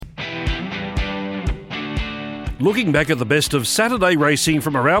looking back at the best of Saturday racing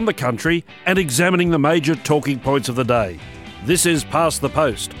from around the country and examining the major talking points of the day. This is Past the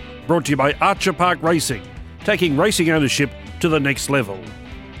Post, brought to you by Archer Park Racing, taking racing ownership to the next level.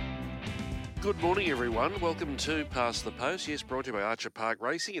 Good morning, everyone. Welcome to Past the Post. Yes, brought to you by Archer Park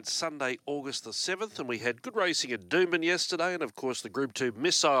Racing. It's Sunday, August the 7th, and we had good racing at Doomben yesterday, and of course the Group 2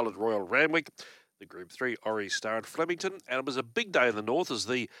 Missile at Royal Randwick, the Group 3 Ori Star at Flemington, and it was a big day in the north as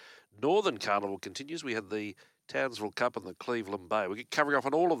the Northern Carnival continues. We had the Townsville Cup and the Cleveland Bay. We're covering off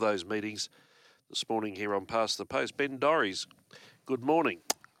on all of those meetings this morning here on Past the Post. Ben Dorries, good morning.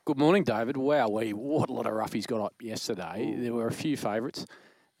 Good morning, David. Wow, what a lot of roughies got up yesterday. There were a few favourites,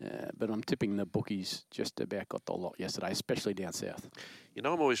 but I'm tipping the bookies just about got the lot yesterday, especially down south. You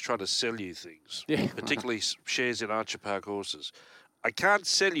know, I'm always trying to sell you things, yeah, particularly shares in Archer Park horses. I can't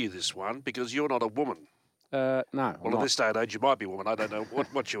sell you this one because you're not a woman. No. Well, in this day and age, you might be a woman. I don't know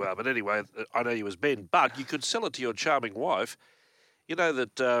what you are. But anyway, I know you as Ben. But you could sell it to your charming wife. You know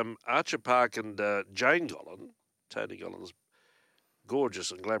that Archer Park and Jane Gollan, Tony Gollan's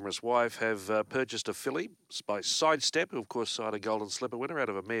gorgeous and glamorous wife, have purchased a filly by Sidestep, who, of course, signed a Golden Slipper winner out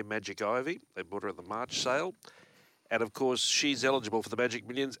of a mare, Magic Ivy. They bought her at the March sale. And, of course, she's eligible for the Magic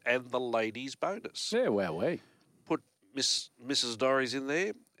Millions and the ladies' bonus. Yeah, wow. Put Mrs. Dorries in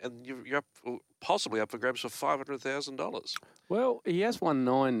there, and you're up, possibly up for grabs for $500,000. Well, he has won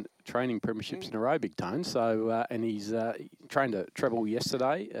 9 training premierships in a row, Big Tone. So, and he's trained a treble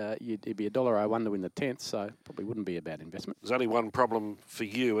yesterday. It'd be $1.01 to win the 10th, so probably wouldn't be a bad investment. There's only one problem for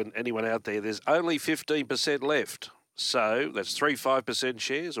you and anyone out there. There's only 15% left. So that's 3-5%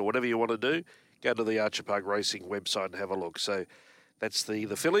 shares or whatever you want to do. Go to the Archer Park Racing website and have a look. So that's the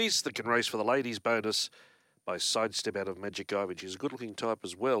fillies that can race for the ladies' bonus by Sidestep out of Magic Ivy. She's a good-looking type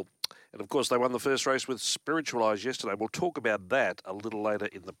as well. And, of course, they won the first race with Spiritualise yesterday. We'll talk about that a little later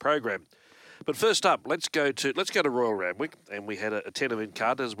in the program. But first up, let's go to Royal Randwick, and we had a 10-event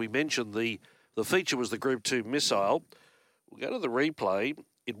card. As we mentioned, the feature was the Group 2 Missile. We'll go to the replay.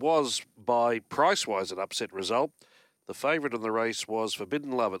 It was, by price-wise, an upset result. The favourite in the race was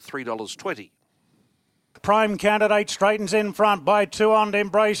Forbidden Love at $3.20. Prime Candidate straightens in front by 2 on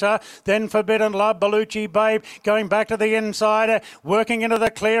Embracer. Then Forbidden Love, Bellucci Babe going back to the inside. Working into the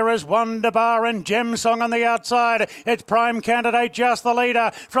clear is Wonderbar and Gem Song on the outside. It's Prime Candidate just the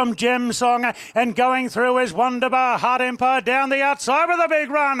leader from Gem Song. And going through is Wonderbar. Hard Empire down the outside with a big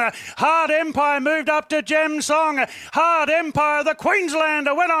run. Hard Empire moved up to Gem Song. Hard Empire, the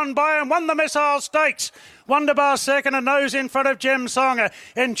Queenslander, went on by and won the Missile Stakes. Wonderbar second and nose in front of Gem Song.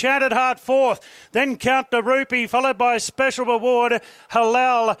 Enchanted Heart fourth. Then Count the Rupee, followed by Special Reward,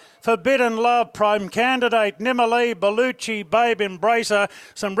 Halal, Forbidden Love, Prime Candidate, Nimali, Bellucci, Babe, Embracer.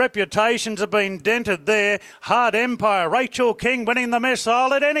 Some reputations have been dented there. Hard Empire, Rachel King winning the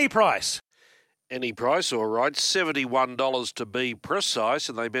Missile at any price. Any price, all right. $71 to be precise,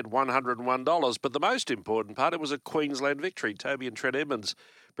 and they bet $101. But the most important part, it was a Queensland victory. Toby and Trent Edmonds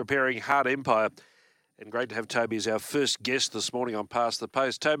preparing Hard Empire. And great to have Toby as our first guest this morning on Past the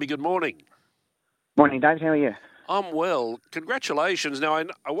Post. Toby, good morning. Morning, David. How are you? I'm well. Congratulations. Now,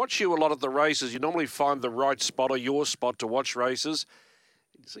 I watch you a lot at the races. You normally find the right spot or your spot to watch races.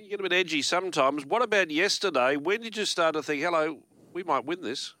 So you get a bit edgy sometimes. What about yesterday? When did you start to think, hello, we might win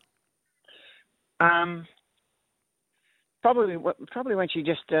this? Probably when she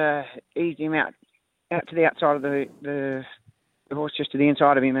just eased him out to the outside of the horse, just to the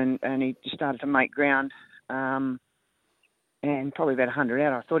inside of him, and he just started to make ground. And probably about 100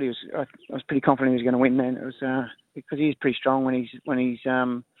 out. I thought I was pretty confident he was going to win. Then it was because he's pretty strong when he's pretty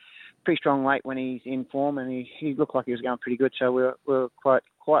strong late when he's in form, and he looked like he was going pretty good. So we were quite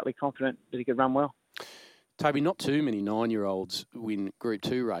quietly confident that he could run well. Toby, not too many 9-year-olds win Group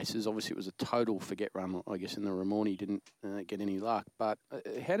 2 races. Obviously, it was a total forget run, I guess, in the Ramornie. Didn't get any luck. But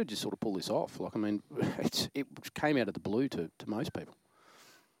how did you sort of pull this off? Like, I mean, it came out of the blue to most people.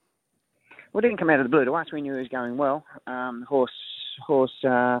 Well, it didn't come out of the blue to us. We knew he was going well. The horse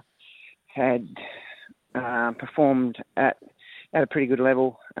had performed at a pretty good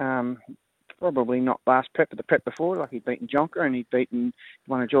level. Probably not last prep, but the prep before. Like, he'd beaten Jonker and he'd beaten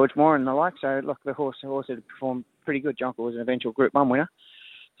one of George Moore and the like. So, look, the horse had performed pretty good. Jonker was an eventual Group 1 winner.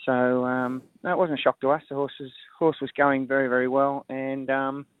 So, no, it wasn't a shock to us. The horse was going very, very well. And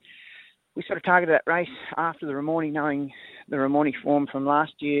we sort of targeted that race after the Ramornie, knowing the Ramornie form from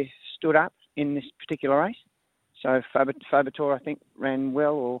last year stood up in this particular race. So, Fabertor, I think, ran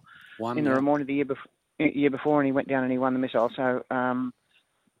well or in the Ramornie the year before, and he went down and he won the Missile. So,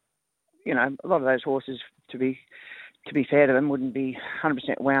 you know, a lot of those horses, to be fair to them, wouldn't be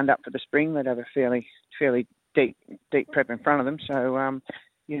 100% wound up for the spring. They'd have a fairly deep prep in front of them. So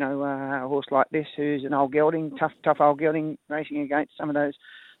a horse like this who's an old gelding, tough old gelding, racing against some of those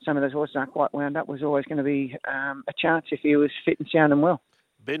horses aren't quite wound up, was always going to be a chance if he was fit and sound and well.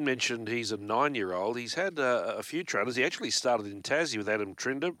 Ben mentioned he's a 9-year-old. He's had a few trainers. He actually started in Tassie with Adam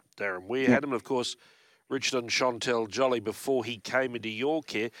Trinder, Darren Weir had him, of course, Richard and Chantel Jolly before he came into your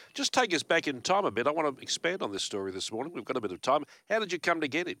care. Just take us back in time a bit. I want to expand on this story this morning. We've got a bit of time. How did you come to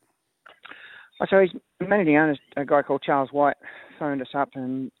get him? So his managing owner, a guy called Charles White, phoned us up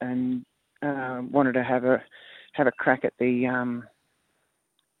and wanted to have a crack at the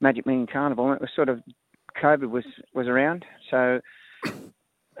Magic Million Carnival. And it was sort of COVID was around, so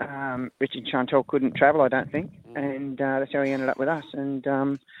Richard and Chantal couldn't travel, I don't think, and that's how he ended up with us. And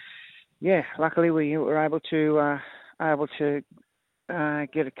luckily we were able to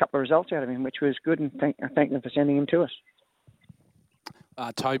get a couple of results out of him, which was good, and I thank them for sending him to us.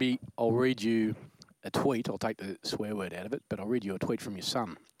 Toby, I'll read you a tweet. I'll take the swear word out of it, but I'll read you a tweet from your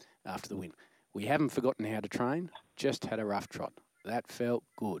son after the win. We haven't forgotten how to train, just had a rough trot. That felt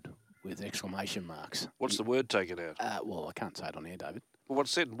good, with exclamation marks. What's the word taken out? Well, I can't say it on air, David. Well, what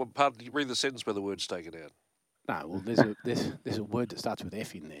sentence? What part? Read the sentence where the word's taken out. No, well, there's a word that starts with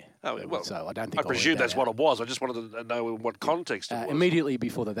F in there. Oh, well, so I don't think I presume that's what it was. I just wanted to know in what context it was. Immediately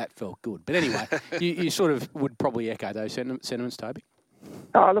before that felt good. But anyway, you sort of would probably echo those sentiments, Toby.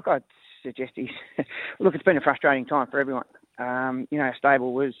 Oh, look, I'd suggest look, it's been a frustrating time for everyone. Our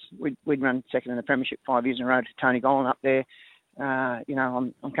stable we'd run second in the premiership 5 years in a row to Tony Gollan up there.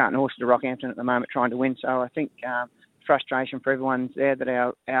 I'm carting horses to Rockhampton at the moment trying to win. So I think frustration for everyone's there that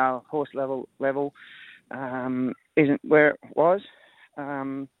our horse level isn't where it was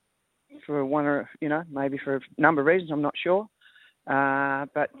for one or maybe for a number of reasons. I'm not sure. So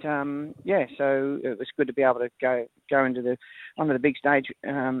it was good to be able to go onto the big stage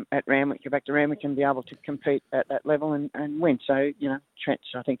at Randwick, go back to Randwick and be able to compete at that level and win. So, Trent's,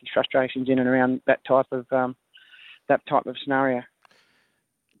 I think his frustration's in and around that type of scenario.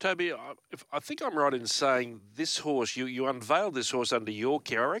 Toby, I think I'm right in saying this horse, you unveiled this horse under your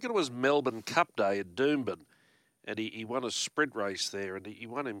care. I reckon it was Melbourne Cup Day at Doomben, and he won a sprint race there, and he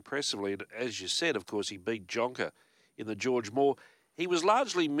won impressively. And as you said, of course, he beat Jonker in the George Moore. He was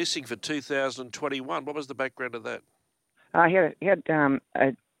largely missing for 2021. What was the background of that? He had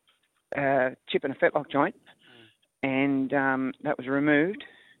a chip and a fetlock joint, and that was removed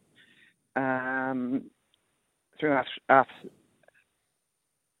through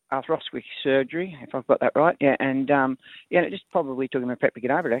arthroscopy surgery, if I've got that right. Yeah, and it just probably took him a prep to get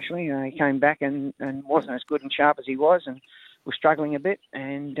over it. Actually, he came back and wasn't as good and sharp as he was, and was struggling a bit.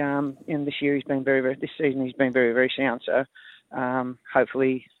 And this year this season he's been very, very sound. So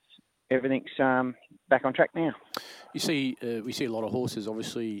hopefully everything's back on track now. You see, we see a lot of horses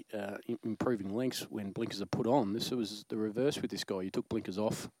obviously improving lengths when blinkers are put on. This was the reverse with this guy. You took blinkers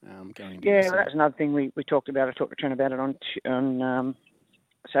off going into well, that was another thing we talked about. I talked to Trent about it on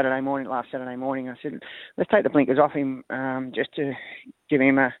last Saturday morning. I said, let's take the blinkers off him just to give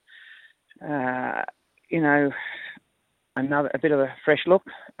him a bit of a fresh look.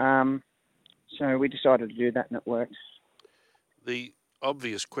 So we decided to do that, and it worked. The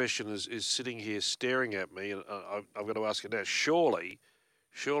obvious question is sitting here staring at me, and I've got to ask you now. Surely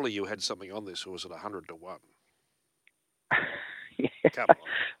you had something on this horse at 100 to 1. Yeah. Come on.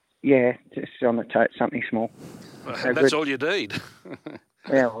 Yeah, just on the tote, something small. That's all you need.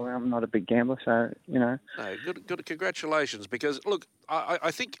 Yeah, well, I'm not a big gambler, so, No, good. Congratulations, because, look,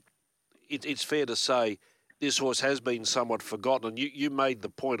 I think it's fair to say this horse has been somewhat forgotten, and you made the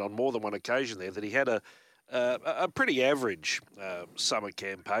point on more than one occasion there that he had a pretty average summer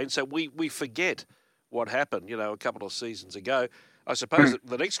campaign, so we forget what happened, a couple of seasons ago. I suppose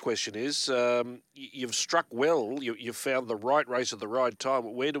the next question is, you've struck well, you've found the right race at the right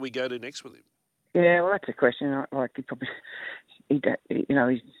time. Where do we go to next with him? Yeah, well, that's a question. Like he's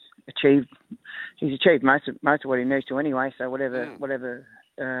achieved most of what he needs to anyway. So whatever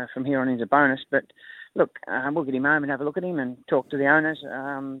from here on is a bonus. But look, we'll get him home and have a look at him and talk to the owners.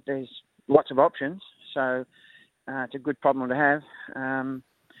 There's lots of options, so it's a good problem to have.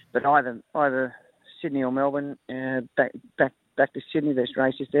 But either Sydney or Melbourne, back to Sydney, there's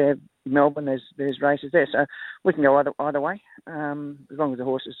races there. Melbourne, there's races there. So we can go either way. As long as the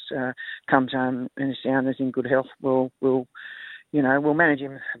horse comes home and is sound, is in good health, we'll manage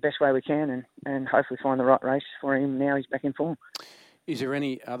him the best way we can and hopefully find the right race for him now he's back in form. Is there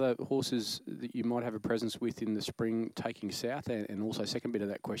any other horses that you might have a presence with in the spring taking south? And also, second bit of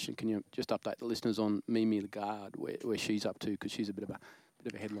that question, can you just update the listeners on Mimi Lagarde, where she's up to, because she's a bit of a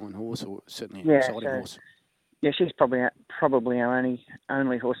headline horse, or certainly an exciting horse? she's probably our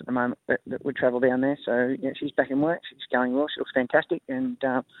only horse at the moment that would travel down there. So yeah, she's back in work. She's going well. She looks fantastic, and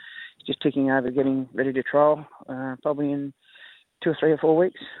just ticking over, getting ready to trial probably in 2 or 3 or 4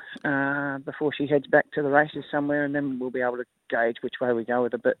 weeks before she heads back to the races somewhere, and then we'll be able to gauge which way we go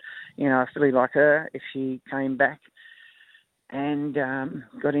with her. But I really like her. If she came back and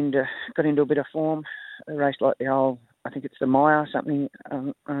got into a bit of form, a race like the old, I think it's the mile something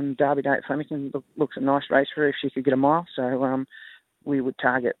on Derby Day at Flemington looks a nice race for her if she could get a mile. So we would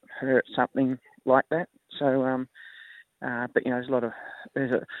target her at something like that. So, but there's a lot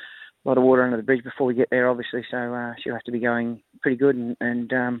of water under the bridge before we get there, obviously. So she'll have to be going pretty good and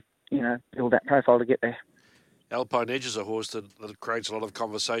build that profile to get there. Alpine Edge is a horse that creates a lot of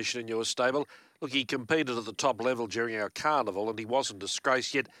conversation in your stable. Look, he competed at the top level during our carnival and he wasn't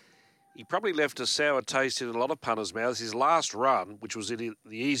disgraced, yet he probably left a sour taste in a lot of punters' mouths. His last run, which was in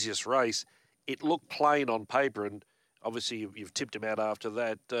the easiest race, it looked plain on paper, and obviously you've tipped him out after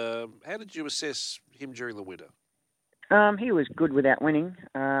that. How did you assess him during the winter? He was good without winning.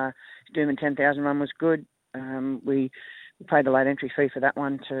 His Doom and 10,000 run was good. We paid the late entry fee for that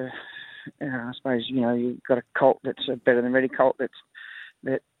one to, I suppose, you've got a colt that's a better than ready colt that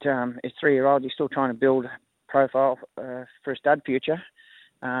is 3-year-old. You're still trying to build a profile for a stud future.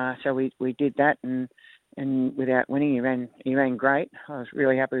 So we did that, and without winning, he ran great. I was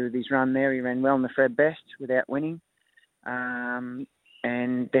really happy with his run there. He ran well in the Fred Best without winning, and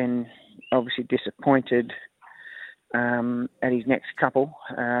then obviously disappointed at his next couple.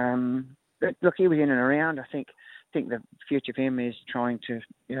 But look, he was in and around. I think the future for him is trying to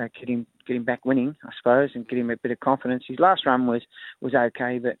get him back winning, I suppose, and get him a bit of confidence. His last run was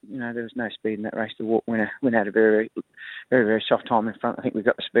okay, but there was no speed in that race. The winner had a very, very, very soft time in front. I think we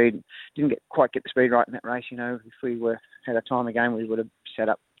got the speed. Didn't quite get the speed right in that race. If we had a time again, we would have set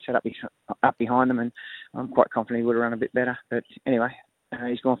up behind them, and I'm quite confident he would have run a bit better. But anyway,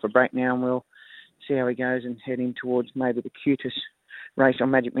 he's gone for a break now, and we'll see how he goes and head in towards maybe the cutest race on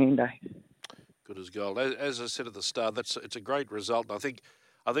Magic Million Day. Good as gold. As I said at the start, it's a great result. And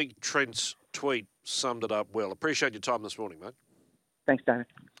I think Trent's tweet summed it up well. Appreciate your time this morning, mate. Thanks, David.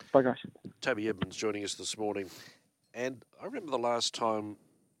 Bye, guys. Toby Edmonds joining us this morning. And I remember the last time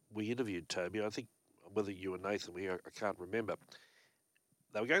we interviewed Toby, I think whether you and Nathan were here, I can't remember.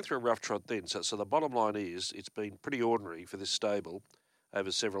 They were going through a rough trot then. So the bottom line is it's been pretty ordinary for this stable over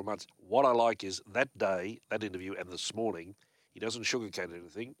several months. What I like is that day, that interview, and this morning, he doesn't sugarcoat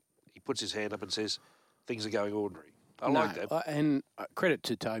anything. He puts his hand up and says, things are going ordinary. I like that. And credit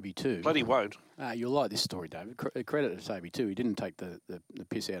to Toby too. But he won't. You'll like this story, David. Credit to Toby too. He didn't take the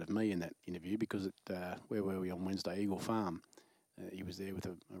piss out of me in that interview because where were we on Wednesday? Eagle Farm. He was there with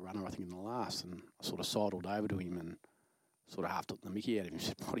a runner, I think, in the last, and I sort of sidled over to him and sort of half took the mickey out of him. He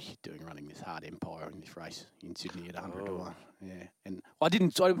said, "What are you doing running this hard Empire in this race in Sydney at 100 to 1?" Yeah, and I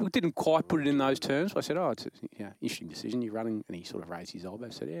didn't quite put it in those terms. I said, "Oh, it's interesting decision. You're running," and he sort of raised his elbow. I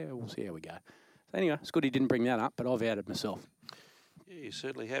said, "Yeah, we'll see how we go." So anyway, it's good he didn't bring that up, but I've outed myself. Yeah, you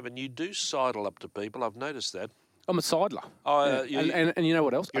certainly have, and you do sidle up to people. I've noticed that. I'm a sidler. Oh, yeah. and you know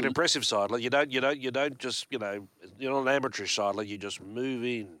what else? You're an impressive sidler. You don't just you're not an amateurish sidler. You just move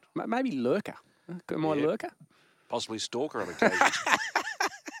in. Maybe lurker. Am I lurker? Possibly stalker on occasion.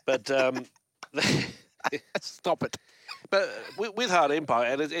 But stop it. But with Hard Empire,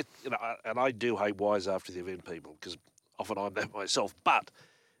 and it and I do hate wise after the event people because often I'm that myself. But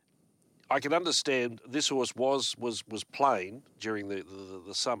I can understand this horse was plain during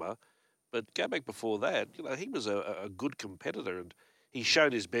the summer, but go back before that, he was a good competitor and he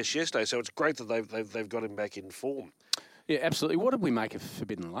showed his best yesterday. So it's great that they've got him back in form. Yeah, absolutely. What did we make of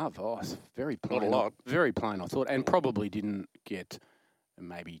Forbidden Love? Oh, it's very plain. Not a lot. Very plain, I thought, and probably didn't get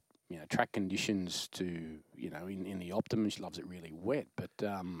maybe track conditions to in the Optimum. She loves it really wet, but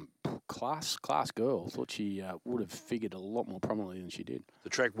class girl. Thought she would have figured a lot more prominently than she did. The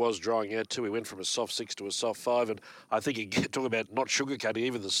track was drying out too. We went from a soft 6 to a soft 5, and I think you talk about not sugarcoating.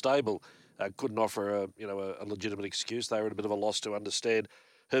 Even the stable couldn't offer a legitimate excuse. They were at a bit of a loss to understand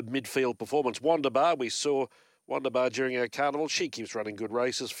her midfield performance. Wonderbar, we saw Wonderbar during our carnival. She keeps running good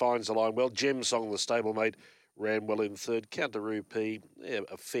races, finds the line well. Gem Song, the stablemate, ran well in third. Counteroo P,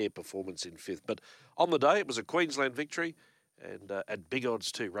 a fair performance in fifth. But on the day, it was a Queensland victory. And at big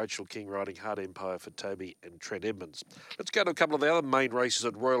odds too, Rachel King riding Hard Empire for Toby and Trent Edmonds. Let's go to a couple of the other main races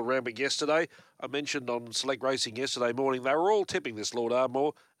at Royal Randwick yesterday. I mentioned on Select Racing yesterday morning, they were all tipping this Lord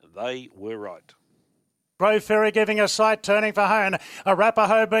Armour, and they were right. Grove Ferry giving a sight turning for Hone.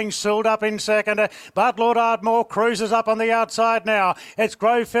 Arapaho being sealed up in second, but Lord Ardmore cruises up on the outside now. It's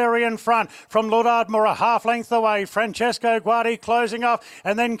Grove Ferry in front from Lord Ardmore a half length away. Francesco Guardi closing off,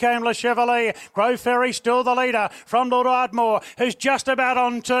 and then came Le Chevalier. Grove Ferry still the leader from Lord Ardmore, who's just about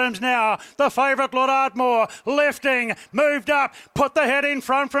on terms now. The favourite Lord Ardmore lifting, moved up, put the head in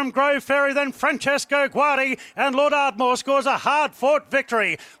front from Grove Ferry, then Francesco Guardi, and Lord Ardmore scores a hard-fought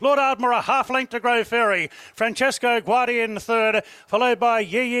victory. Lord Ardmore a half length to Grove Ferry. Francesco Guardi in third, followed by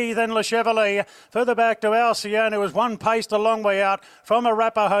Yee, then Le Chevalier. Further back to Alcyone, who was one paced a long way out from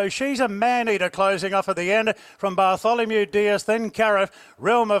Arapaho. She's a man-eater closing off at the end from Bartholomew Diaz, then Cariff,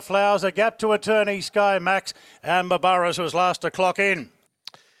 Realm of Flowers, a gap to Attorney Sky Max, and Maburras was last to clock in.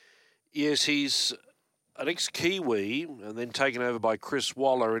 Yes, he's an ex-Kiwi and then taken over by Chris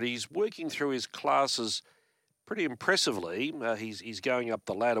Waller, and he's working through his classes pretty impressively. He's going up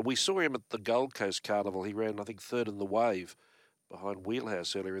the ladder. We saw him at the Gold Coast Carnival. He ran, I think, third in the wave behind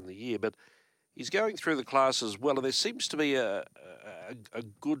Wheelhouse earlier in the year. But he's going through the classes well, and there seems to be a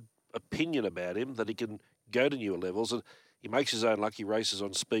good opinion about him that he can go to newer levels. And he makes his own lucky races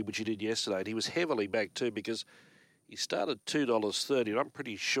on speed, which he did yesterday. And he was heavily back too because he started $2.30, and I'm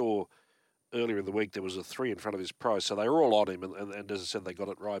pretty sure earlier in the week there was a 3 in front of his price. So they were all on him, and as I said, they got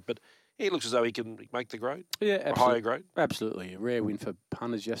it right. But he looks as though he can make the grade. Yeah, absolutely. Higher grade. Absolutely. A rare win for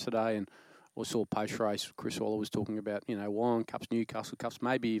punters yesterday, and we saw post-race, Chris Waller was talking about, Warren Cups, Newcastle Cups,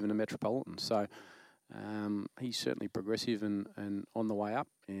 maybe even a Metropolitan. So he's certainly progressive and on the way up,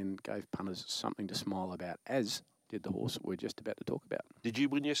 and gave punters something to smile about, as did the horse that we're just about to talk about. Did you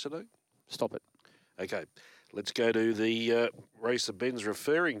win yesterday? Stop it. Okay, let's go to the race that Ben's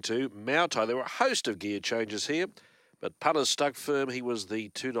referring to, Mautai. There were a host of gear changes here, but punters stuck firm. He was the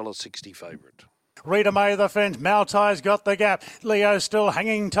 $2.60 favourite. Rita May the fence. Maltai's got the gap. Leo still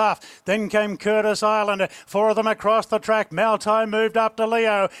hanging tough. Then came Curtis Island. 4 of them across the track. Maltai moved up to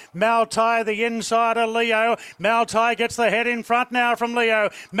Leo. Maltai the inside of Leo. Maltai gets the head in front now from Leo.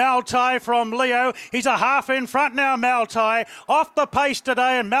 Maltai from Leo. He's a half in front now, Maltai. Off the pace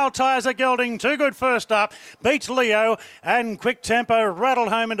today, and Maltai is a gelding. Too good first up. Beats Leo, and Quick Tempo rattled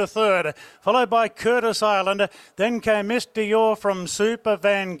home into third. Followed by Curtis Island. Then came Miss Dior from Super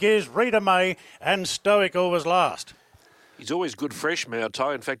Van Giz, Rita May, and Stoical was last. He's always good fresh,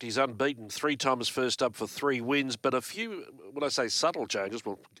 Mautai. In fact, he's unbeaten 3 times first up for 3 wins, but a few, when I say subtle changes,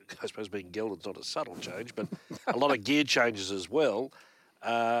 well, I suppose being gelded's not a subtle change, but a lot of gear changes as well.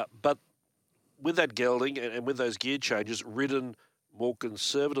 But with that gelding and with those gear changes, ridden more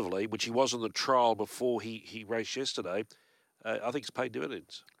conservatively, which he was on the trial before he raced yesterday, I think it's paid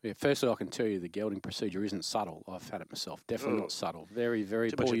dividends. Yeah, firstly, I can tell you the gelding procedure isn't subtle. I've had it myself. Definitely not subtle. Very, very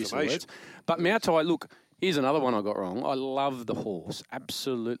poor use of words. But Mautai, look, here's another one I got wrong. I love the horse.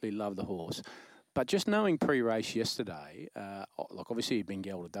 Absolutely love the horse. But just knowing pre-race yesterday, obviously he'd been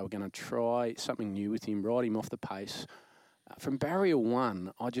gelded. They were going to try something new with him, ride him off the pace. From barrier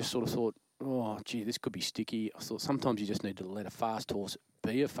 1, I just sort of thought, oh, gee, this could be sticky. I thought sometimes you just need to let a fast horse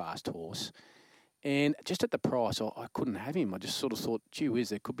be a fast horse. And just at the price, I couldn't have him. I just sort of thought, gee whiz,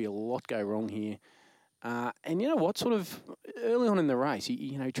 there could be a lot go wrong here. And you know what? Sort of early on in the race,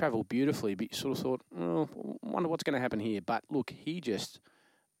 he travelled beautifully, but you sort of thought, oh, wonder what's going to happen here. But look, he just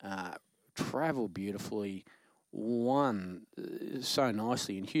travelled beautifully, won so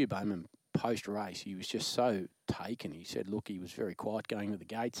nicely. And Hugh Bowman, post-race, he was just so taken. He said, look, he was very quiet going to the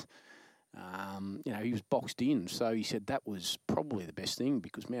gates. He was boxed in, so he said that was probably the best thing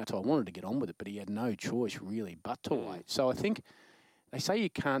because Mautai wanted to get on with it, but he had no choice really but to wait. So I think they say you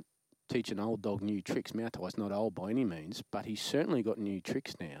can't teach an old dog new tricks. Mautai's not old by any means, but he's certainly got new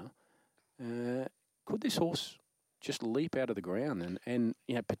tricks now. Could this horse just leap out of the ground and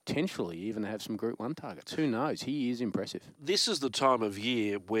potentially even have some Group 1 targets? Who knows? He is impressive. This is the time of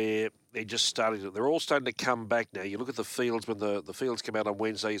year where they're all starting to come back now. You look at the fields, when the fields come out on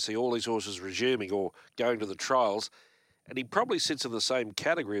Wednesday, you see all these horses resuming or going to the trials, and he probably sits in the same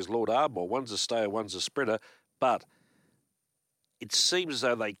category as Lord Ardmore. One's a stayer, one's a sprinter, but it seems as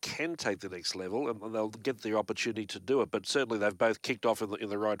though they can take the next level and they'll get the opportunity to do it. But certainly they've both kicked off in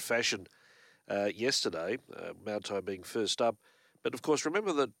the right fashion yesterday, Mautai being first up. But, of course,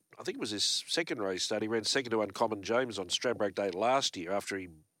 remember that I think it was his second race start. He ran second to Uncommon James on Stradbroke Day last year after he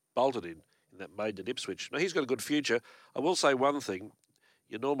bolted in that maiden at Ipswich. Now, he's got a good future. I will say one thing.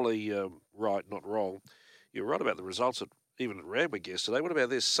 You're normally right, not wrong. You're right about the results even at Randwick yesterday. What about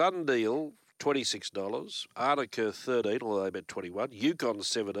this? Sundeal, $26. Arnica, $13, although they bet $21. Yukon,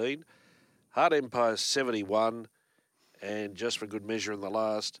 $17. Heart Empire, $71. And just for good measure in the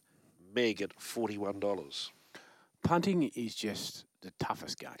last, Meg at $41. Punting is just the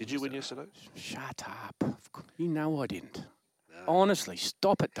toughest game. Did you win yesterday? Shut up. You know I didn't. No. Honestly,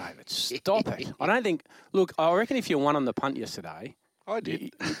 stop it, David. Stop it. I don't think... Look, I reckon if you won on the punt yesterday... I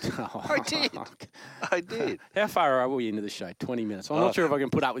did. I did. How far are we into the show? 20 minutes. I'm not sure if I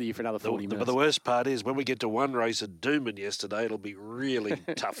can put up with you for another 40 minutes. But the worst part is when we get to one race at Doomben yesterday, it'll be really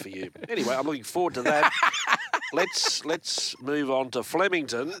tough for you. Anyway, I'm looking forward to that. Let's move on to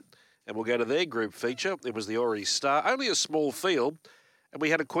Flemington, and we'll go to their group feature. It was the Ori Star. Only a small field, and we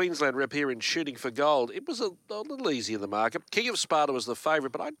had a Queensland rep here in Shooting for Gold. It was a little easier in the market. King of Sparta was the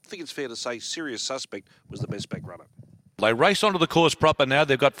favourite, but I think it's fair to say Serious Suspect was the best back runner. They race onto the course proper now.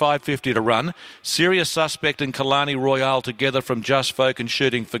 They've got 5.50 to run. Serious Suspect and Kalani Royale together from Just Folk and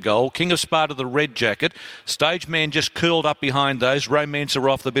Shooting for Gold. King of Sparta, the red jacket. Stage Man just curled up behind those. Romancer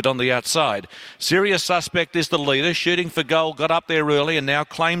off the bit on the outside. Serious Suspect is the leader. Shooting for Gold got up there early and now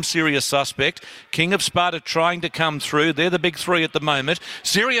claims Serious Suspect. King of Sparta trying to come through. They're the big three at the moment.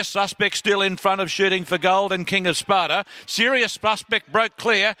 Serious Suspect still in front of Shooting for Gold and King of Sparta. Serious Suspect broke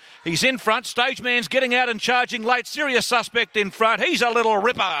clear. He's in front. Stage Man's getting out and charging late. Serious Suspect in front. He's a little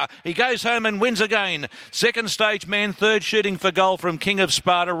ripper. He goes home and wins again. Second Stage Man, third Shooting for Gold from King of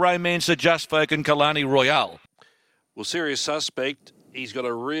Sparta, Romancer, Just Folk and Kalani Royale. Well, Serious Suspect, he's got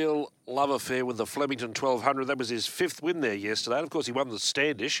a real love affair with the Flemington 1200. That was his fifth win there yesterday. And of course, he won the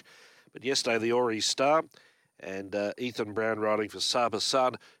Standish. But yesterday, the Ori Star and Ethan Brown riding for Saab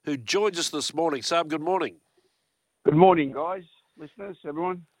Hassan, who joins us this morning. Saab, good morning. Good morning, guys, listeners,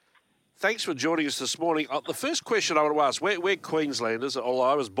 everyone. Thanks for joining us this morning. The first question I want to ask, we're Queenslanders, although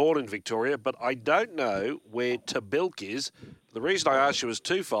I was born in Victoria, but I don't know where Tabilk is. The reason I asked you is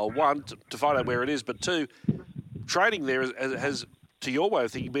twofold. One, to find out where it is, but two, training there has, to your way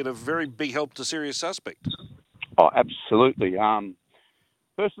of thinking, been a very big help to Serious Suspect. Oh, absolutely.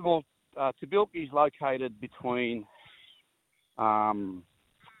 First of all, Tabilk is located between Avenel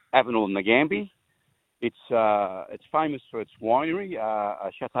and Nagambie. It's famous for its winery,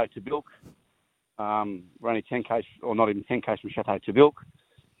 Chateau Tabilk. We're only 10 k's, or not even 10 k's from Chateau Tabilk,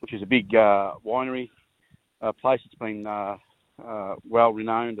 which is a big winery place. It's been well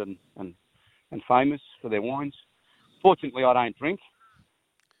renowned and famous for their wines. Fortunately, I don't drink,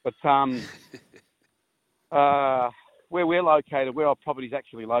 but where we're located, where our property is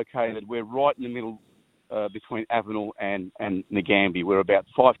actually located, we're right in the middle between Avenel and Nagambie. We're about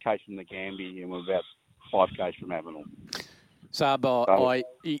 5 k's from Nagambie, and we're about 5 k's from Avenel. Saab,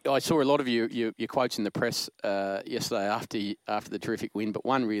 I saw a lot of your quotes in the press yesterday after the terrific win, but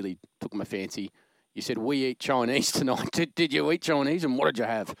one really took my fancy. You said, "We eat Chinese tonight." Did you eat Chinese, and what did you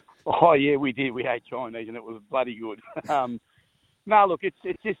have? Oh yeah, we did. We ate Chinese, and it was bloody good. No, look, it's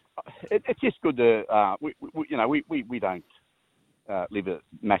just good to we don't live a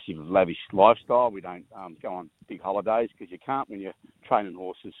massive lavish lifestyle. We don't go on big holidays because you can't when you're training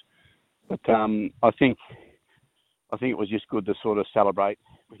horses. But I think it was just good to sort of celebrate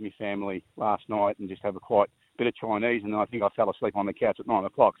with my family last night and just have a quiet bit of Chinese. And I think I fell asleep on the couch at 9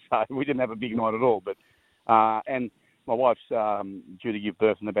 o'clock, so we didn't have a big night at all. But and my wife's due to give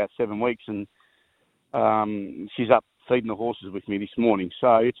birth in about 7 weeks, and she's up feeding the horses with me this morning.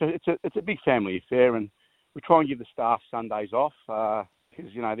 So it's a big family affair, and we try and give the staff Sundays off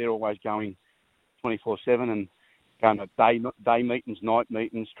because they're always going 24/7 and going to day meetings, night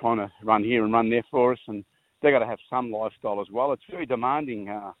meetings, trying to run here and run there for us, and they've got to have some lifestyle as well. It's very demanding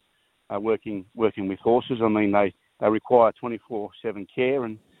working with horses. I mean, they require 24/7 care,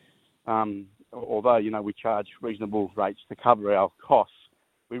 and although we charge reasonable rates to cover our costs,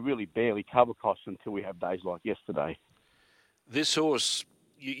 we really barely cover costs until we have days like yesterday. This horse,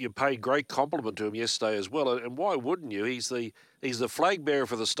 you paid great compliment to him yesterday as well, and why wouldn't you? He's the flag bearer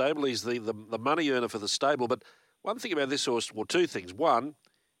for the stable. He's the money earner for the stable. But one thing about this horse, well, two things. One,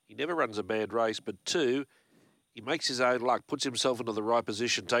 he never runs a bad race. But two, he makes his own luck, puts himself into the right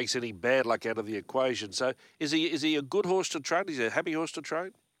position, takes any bad luck out of the equation. So is he a good horse to train? Is he a happy horse to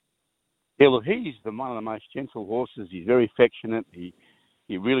train? Yeah, look, he's one of the most gentle horses. He's very affectionate. He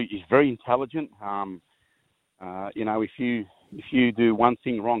really is very intelligent. If you do one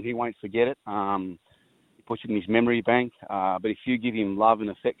thing wrong, he won't forget it. He puts it in his memory bank. But if you give him love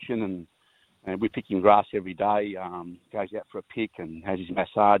and affection, and we pick him grass every day, goes out for a pick and has his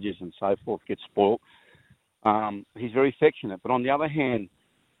massages and so forth, gets spoilt, he's very affectionate. But on the other hand,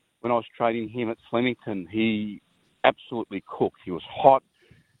 when I was training him at Flemington, he absolutely cooked. He was hot.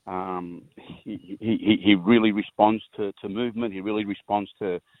 He really responds to movement. He really responds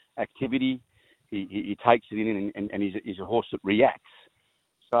to activity. He takes it in and he's a horse that reacts.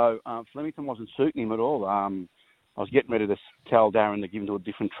 So Flemington wasn't suiting him at all. I was getting ready to tell Darren to give him to a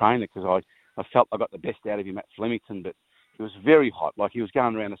different trainer because I felt I got the best out of him at Flemington, but It was very hot. Like he was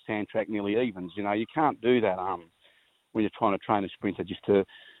going around the sand track nearly evens. You know, you can't do that when you're trying to train a sprinter just to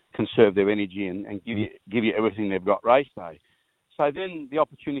conserve their energy and give you everything they've got race day. So then the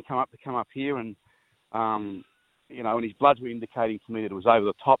opportunity came up to come up here, and you know, and his bloods were indicating to me that it was over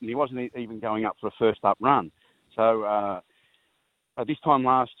the top, and he wasn't even going up for a first up run. So at this time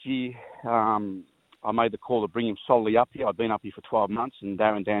last year, I made the call to bring him solely up here. I'd been up here for 12 months, and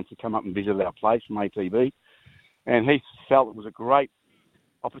Darren Dance had come up and visited our place from ATB. And he felt it was a great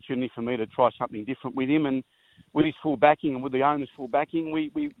opportunity for me to try something different with him. And with his full backing and with the owner's full backing,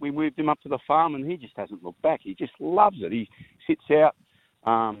 we moved him up to the farm, and he just hasn't looked back. He just loves it. He sits out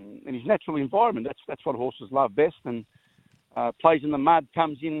in his natural environment. That's what horses love best. And plays in the mud,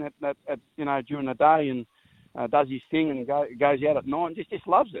 comes in at you know, during the day and does his thing and goes out at night. Just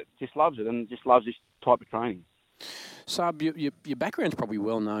loves it. Just loves it, and just loves this type of training. Sub, your background's probably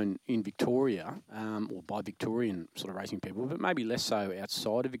well known in Victoria, or by Victorian sort of racing people, but maybe less so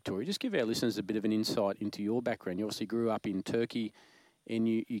outside of Victoria. Just give our listeners a bit of an insight into your background. You obviously grew up in Turkey, and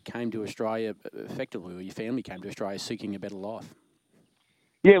you came to Australia effectively, or your family came to Australia seeking a better life.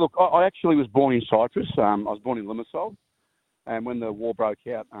 Yeah, look, I actually was born in Cyprus. I was born in Limassol, and when the war broke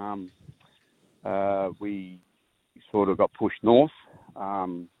out, we sort of got pushed north.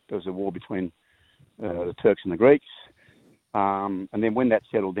 There was a war between the Turks and the Greeks. And then when that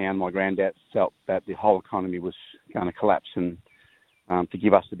settled down, my granddad felt that the whole economy was going to collapse, and to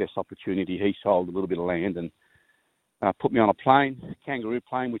give us the best opportunity, he sold a little bit of land and put me on a plane, kangaroo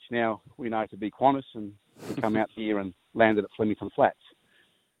plane, which now we know to be Qantas, and come out here and landed at Flemington Flats.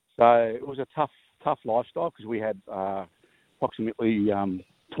 So it was a tough lifestyle because we had approximately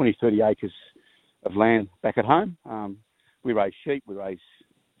 20, 30 acres of land back at home. We raised sheep, we raised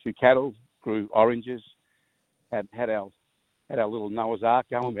 2 cattle, grew oranges, had our little Noah's Ark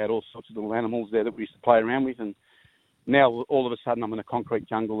going. We had all sorts of little animals there that we used to play around with. And now all of a sudden I'm in a concrete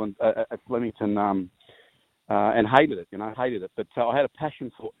jungle and at Flemington and hated it. But I had a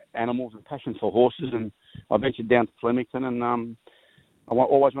passion for animals and passion for horses, and I ventured down to Flemington, and I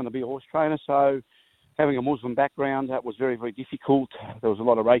always wanted to be a horse trainer. So having a Muslim background, that was very, very difficult. There was a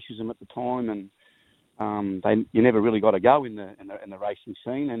lot of racism at the time, and you never really got to go in the racing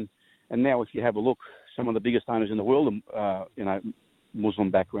scene. And now if you have a look, some of the biggest owners in the world,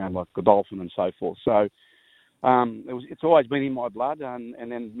 Muslim background like Godolphin and so forth. So it's always been in my blood. And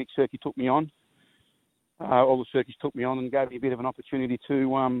then Mick Cirkey took me on. All the Cirkeys took me on and gave me a bit of an opportunity to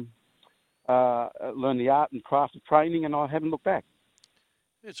learn the art and craft of training, and I haven't looked back.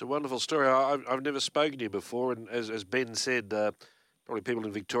 It's a wonderful story. I've never spoken to you before, and as Ben said, probably people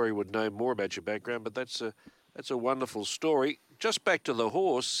in Victoria would know more about your background, but that's a wonderful story. Just back to the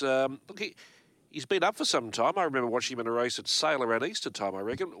horse. Look, he's been up for some time. I remember watching him in a race at Sale around Easter time, I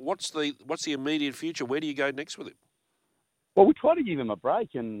reckon. What's the immediate future? Where do you go next with him? Well, we tried to give him a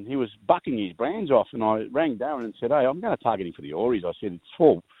break, and he was bucking his brands off, and I rang Darren and said, hey, I'm going to target him for the Auries. I said,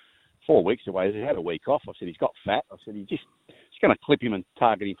 it's 4 weeks away. He had a week off. I said, he's got fat. I said, he's going to clip him and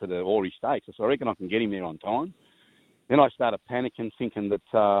target him for the Aurie Stakes. I said, I reckon I can get him there on time. Then I started panicking, thinking that,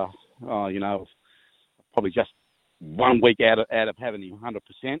 probably just 1 week out of having him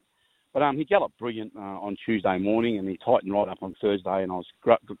 100%. But he galloped brilliant on Tuesday morning, and he tightened right up on Thursday, and I was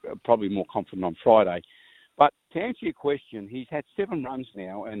probably more confident on Friday. But to answer your question, he's had 7 runs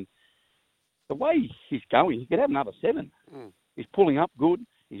now, and the way he's going, he could have another 7. Mm. He's pulling up good.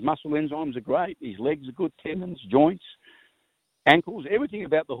 His muscle enzymes are great. His legs are good, tendons, joints, ankles. Everything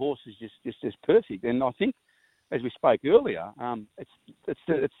about the horse is just perfect. And I think, as we spoke earlier,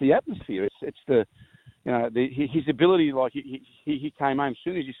 it's the atmosphere. It's the his ability. Like he came home as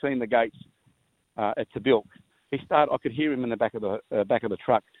soon as he seen the gates at Tabilk. I could hear him in the back of the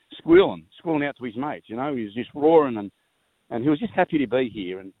truck squealing out to his mates. He was just roaring, and he was just happy to be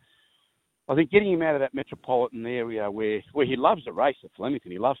here. And I think getting him out of that metropolitan area where he loves the race at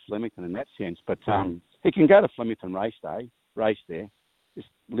Flemington, he loves Flemington in that sense. But he can go to Flemington race there, just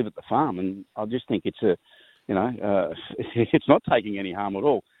live at the farm, and I just think it's it's not taking any harm at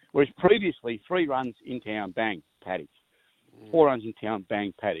all. Whereas previously, 3 runs in town, bang, paddock. 4 runs in town,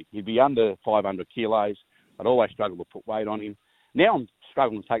 bang, paddock. He'd be under 500 kilos. I'd always struggle to put weight on him. Now I'm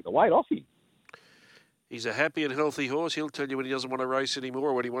struggling to take the weight off him. He's a happy and healthy horse. He'll tell you when he doesn't want to race anymore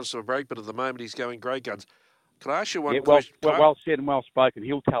or when he wants to have a break, but at the moment he's going great guns. Can I ask you one question? Well said and well spoken.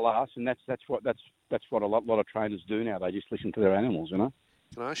 He'll tell us, and that's what a lot of trainers do now. They just listen to their animals, Can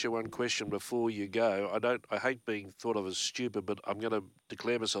I ask you one question before you go? I hate being thought of as stupid, but I'm going to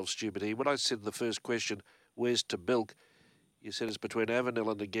declare myself stupid here. When I said the first question, where's Tabilk? You said it's between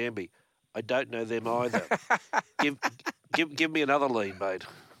Avenel and Nagambie. I don't know them either. Give me another lead, mate.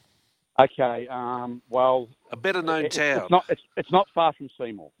 Okay. Well, A better-known town. It's not far from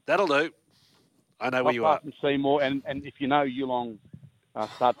Seymour. That'll do. I know where you Not are. far from Seymour, and if you know Yulong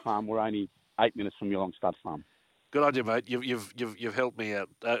Stud Farm, we're only 8 minutes from Yulong Stud Farm. Good on you, mate. You've helped me out.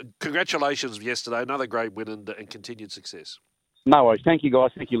 Congratulations yesterday. Another great win and continued success. No worries. Thank you,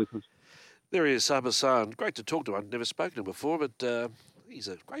 guys. Thank you, listeners. There he is, Saba San. Great to talk to. I've never spoken to him before, but he's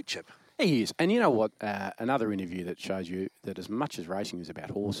a great chap. He is. And you know what? Another interview that shows you that as much as racing is about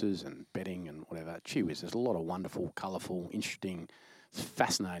horses and betting and whatever, gee whiz, there's a lot of wonderful, colourful, interesting,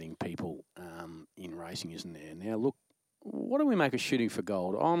 fascinating people in racing, isn't there? Now, look, what do we make of Shooting for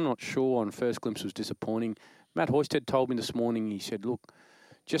Gold? I'm not sure. On first glimpse was disappointing. Matt Hoysted told me this morning, he said, look,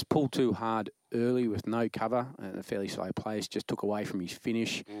 just pulled too hard early with no cover and a fairly slow place, just took away from his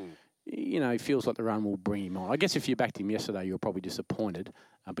finish. You know, he feels like the run will bring him on. I guess if you backed him yesterday, you were probably disappointed.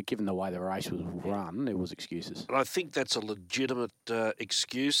 But given the way the race was run, there was excuses. And I think that's a legitimate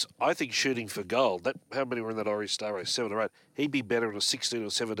excuse. I think Shooting for Gold, how many were in that Irish Star race? 7 or 8. He'd be better in a 16 or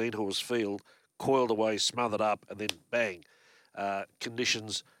 17 horse field, coiled away, smothered up, and then bang.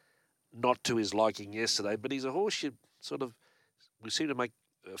 Conditions not to his liking yesterday. But he's a horse we seem to make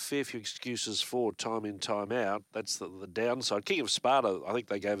a fair few excuses for time in, time out. That's the downside. King of Sparta, I think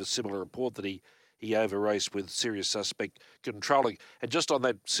they gave a similar report that he over-raced with Serious Suspect controlling. And just on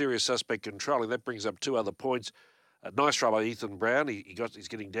that Serious Suspect controlling, that brings up 2 other points. A nice run by Ethan Brown. He's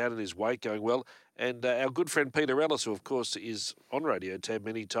getting down in his weight, going well. And our good friend Peter Ellis, who, of course, is on Radio Tab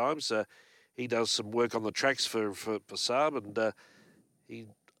many times, he does some work on the tracks for Saab, and he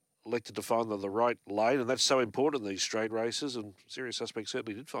elected to find the right lane, and that's so important in these straight races, and Serious Suspect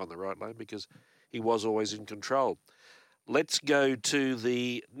certainly did find the right lane because he was always in control. Let's go to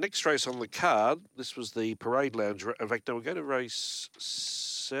the next race on the card. This was the Parade Lounge. In fact, no, we'll go to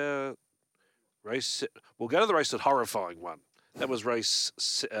we'll go to the race that Horrifying won. That was race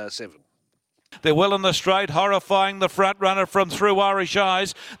 7. They're well in the straight, Horrifying the front runner from Through Irish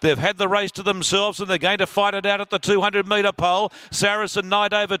Eyes. They've had the race to themselves and they're going to fight it out at the 200-metre pole. Saracen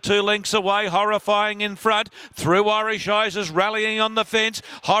Knight over 2 lengths away, Horrifying in front. Through Irish Eyes is rallying on the fence.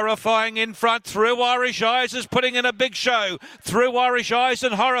 Horrifying in front. Through Irish Eyes is putting in a big show. Through Irish Eyes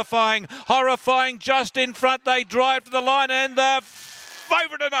and Horrifying. Horrifying just in front. They drive to the line and the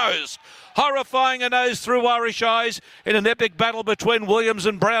favourite a nose. Horrifying a nose Through Irish Eyes in an epic battle between Williams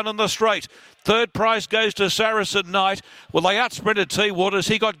and Brown in the straight. Third prize goes to Saracen Knight. Well, they outsprinted T. Waters.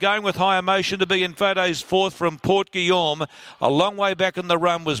 He got going with High Emotion to be in photos 4th from Port Guillaume. A long way back in the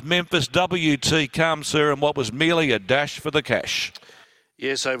run was Memphis WT Calm Sir and what was merely a dash for the cash.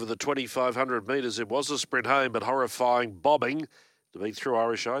 Yes, over the 2,500 metres, it was a sprint home, but Horrifying bobbing to beat Through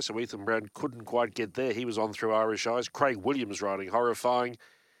Irish Eyes. So Ethan Brown couldn't quite get there. He was on Through Irish Eyes. Craig Williams riding Horrifying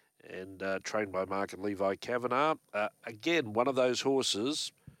and trained by Mark and Levi Kavanagh. Again, one of those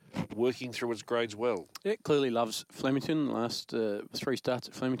horses working through its grades well. Yeah, clearly loves Flemington. Last 3 starts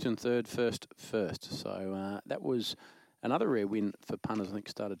at Flemington, third, first. So that was another rare win for punters. I think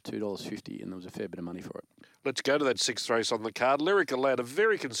started $2.50 and there was a fair bit of money for it. Let's go to that 6th race on the card. Lyrical Lad, a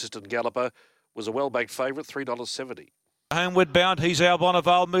very consistent galloper, was a well-backed favourite, $3.70. Homeward bound, he's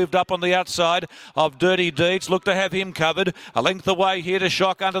Albonneval, moved up on the outside of Dirty Deeds. Look to have him covered. A length away here to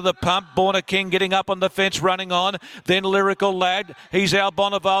Shock under the pump. Borna King getting up on the fence, running on. Then Lyrical Lad. He's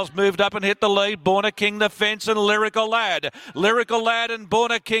Albonneval's moved up and hit the lead. Borna King the fence and Lyrical Lad. Lyrical Lad and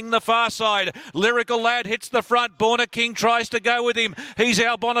Borna King the far side. Lyrical Lad hits the front. Borna King tries to go with him. He's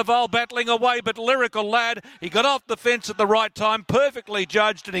Albonneval battling away, but Lyrical Lad, he got off the fence at the right time, perfectly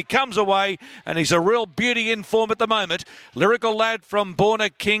judged, and he comes away, and he's a real beauty in form at the moment. Lyrical Lad from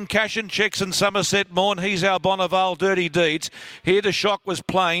Borna King, Cash and Checks and Somerset Morn. He's Albonneval, Dirty Deeds. Here to Shock was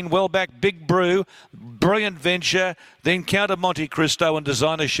plain. Well back, Big Brew, Brilliant Venture, then Count of Monte Cristo and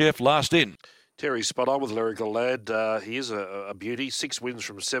Designer Chef last in. Terry spot on with Lyrical Lad. He is a beauty. 6 wins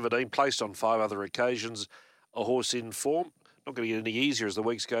from 17, placed on 5 other occasions. A horse in form. Not going to get any easier as the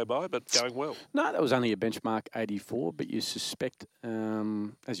weeks go by, but going well. No, that was only a benchmark 84, but you suspect,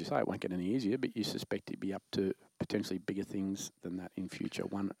 as you say, it won't get any easier, but you suspect it'd be up to potentially bigger things than that in future.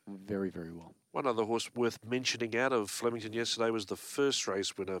 Won very, very well. One other horse worth mentioning out of Flemington yesterday was the first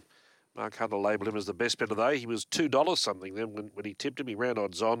race winner. Mark Hunter labelled him as the best bet of the day. He was $2 something then when he tipped him. He ran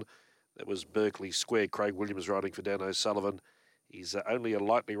odds on. That was Berkeley Square. Craig Williams riding for Dan O'Sullivan. He's only a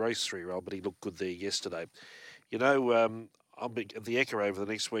lightly raced 3-year-old, but he looked good there yesterday. You know, I'll be at the Echo over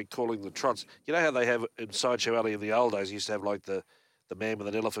the next week calling the trots. You know how they have in Sideshow Alley in the old days, used to have like the man with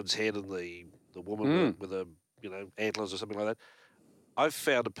an elephant's head and the woman with a, antlers or something like that. I've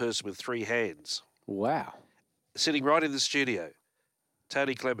found a person with 3 hands. Wow. Sitting right in the studio.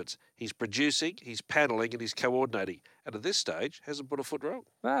 Tony Clements. He's producing, he's panelling, and he's coordinating. And at this stage, hasn't put a foot wrong.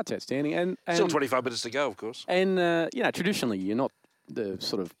 That's outstanding. And Still 25 minutes to go, of course. And, traditionally, you're not the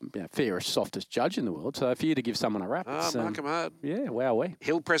sort of fairest, softest judge in the world. So for you to give someone a rap, it's, mark him hard. Yeah, wowee.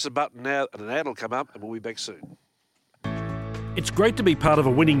 He'll press a button now, and an ad will come up, and we'll be back soon. It's great to be part of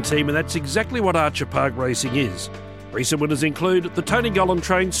a winning team, and that's exactly what Archer Park Racing is. Recent winners include the Tony Gollan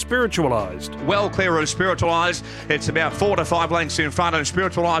trained Spiritualised, Well clear of Spiritualised. It's about 4 to 5 lengths in front, and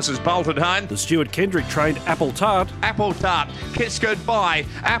Spiritualised has bolted home. the Stuart Kendrick trained Apple Tart, Apple Tart, Kiss Goodbye.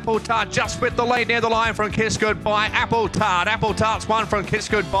 Apple Tart just with the lead near the line from Kiss Goodbye. Apple Tart. Apple Tart's won from Kiss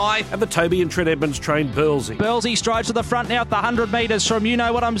Goodbye. and the Toby and Trent Edmonds trained Burlsy. Burlsy strides to the front now at the 100 metres from You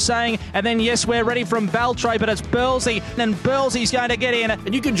Know What I'm Saying. And then, yes, we're ready from Baltray, but it's Burlsy. And Burlsy's going to get in.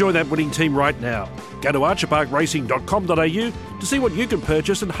 And you can join that winning team right now. Go to archerparkracing.com.au to see what you can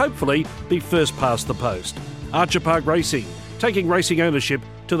purchase and hopefully be first past the post. Archer Park Racing, taking racing ownership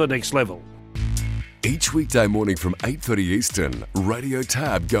to the next level. Each weekday morning from 8:30 Eastern, Radio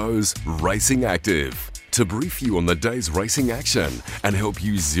Tab goes Racing Active to brief you on the day's racing action and help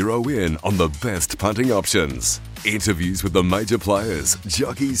you zero in on the best punting options. Interviews with the major players,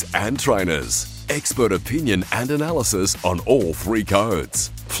 jockeys and trainers. Expert opinion and analysis on all three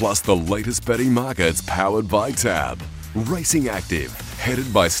codes. Plus the latest betting markets powered by Tab. Racing Active,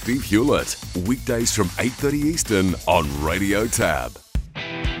 headed by Steve Hewlett. Weekdays from 8:30 Eastern on Radio Tab.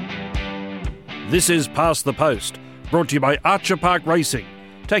 This is Past the Post, brought to you by Archer Park Racing,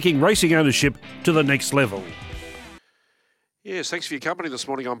 taking racing ownership to the next level. Yes, thanks for your company this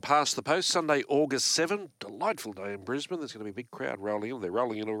morning on Past the Post. Sunday, August 7. Delightful day in Brisbane. There's going to be a big crowd rolling in. They're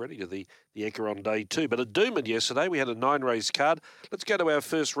rolling in already to the Ekka on day 2. But at Doomben yesterday, we had a 9-race card. Let's go to our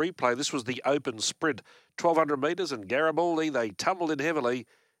first replay. This was the open sprint. 1,200 metres, and Garibaldi, they tumbled in heavily.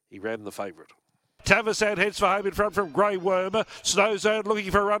 He ran the favourite. Tavasand heads for home in front from Grey Worm. Snowzone looking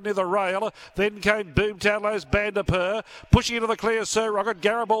for a run near the rail. Then came Boomtown Lowe's Bandapur. Pushing into the clear, Sir Rocket.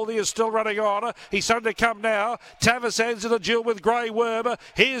 Garibaldi is still running on. He's starting to come now. Tavasand's in a duel with Grey Worm.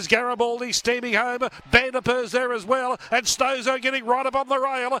 Here's Garibaldi steaming home. Bandapur's there as well. And Snowzone getting right up on the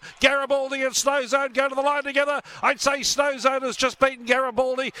rail. Garibaldi and Snowzone go to the line together. I'd say Snowzone has just beaten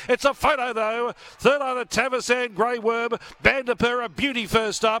Garibaldi. It's a photo though. Third line of Tavasand, Grey Worm. Bandapur, a beauty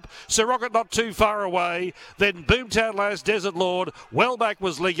first up. Sir Rocket not too far away. Then Boomtown Last Desert Lord. Well back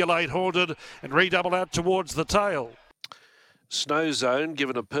was Legulate Haunted and redoubled out towards the tail. Snowzone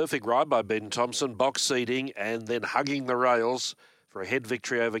given a perfect ride by Ben Thompson, box seating and then hugging the rails for a head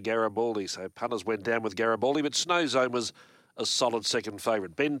victory over Garibaldi. So punters went down with Garibaldi, but Snowzone was a solid second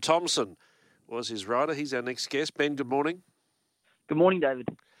favourite. Ben Thompson was his rider. He's our next guest. Ben, good morning. Good morning, David.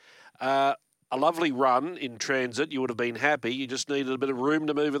 A lovely run in transit. You would have been happy. You just needed a bit of room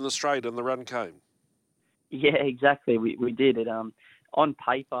to move in the straight, and the run came. Yeah, exactly. We did it. On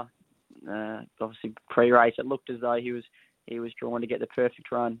paper, obviously pre-race, it looked as though he was drawn to get the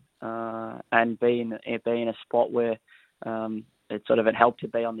perfect run and be in a spot where it sort of had helped to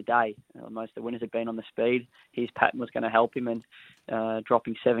be on the day. Most of the winners had been on the speed. His pattern was going to help him, and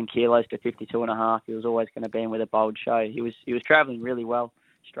dropping 7 kilos to 52.5, he was always going to be in with a bold show. He was travelling really well,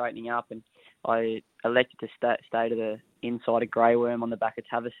 straightening up, and I elected to stay to the inside of Grey Worm on the back of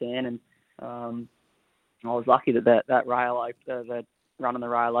Tavasand, and I was lucky that rail, the run on the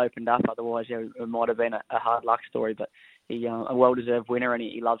rail opened up. Otherwise, yeah, it might have been a hard luck story. But he a well-deserved winner, and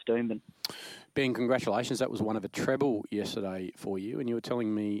he loves Doomben. Ben, congratulations. That was one of a treble yesterday for you, and you were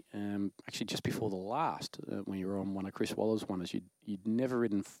telling me actually just before the last when you were on one of Chris Waller's ones, you'd never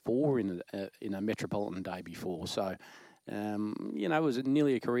ridden 4 in a Metropolitan day before. So. It was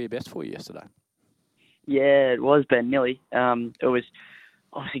nearly a career best for you yesterday. Yeah, it was, Ben, nearly. It was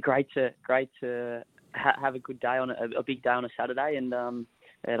obviously great to have a good day on a big day on a Saturday, and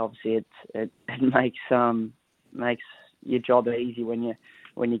obviously it makes your job easy when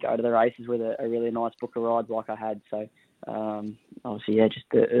you go to the races with a really nice book of rides like I had. So obviously, yeah, just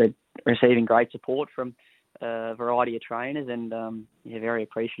receiving great support from a variety of trainers, and very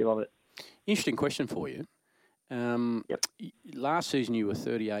appreciative of it. Interesting question for you. Yep. Last season you were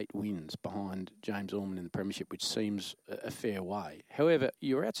 38 wins behind James Allman in the Premiership, which seems a fair way. However,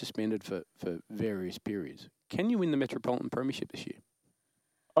 you were out suspended for various periods. Can you win the Metropolitan Premiership this year?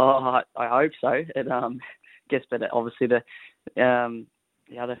 Oh, I hope so. It guess, but obviously the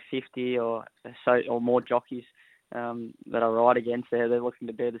other 50 or more jockeys that I ride against, they're looking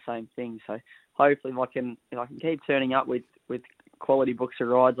to do the same thing. So hopefully, if I can keep turning up with quality books of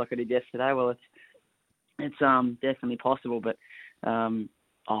rides like I did yesterday, well, it's definitely possible, but the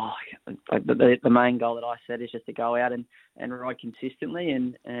main goal that I set is just to go out and ride consistently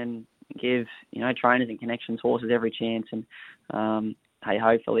and give trainers and connections horses every chance, and hey,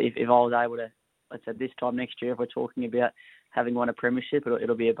 hopefully, if I was able to, let's say this time next year, if we're talking about having won a premiership,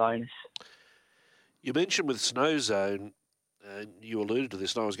 it'll be a bonus. You mentioned with Snow Zone, you alluded to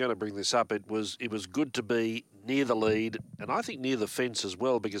this, and I was going to bring this up. It was good to be near the lead, and I think near the fence as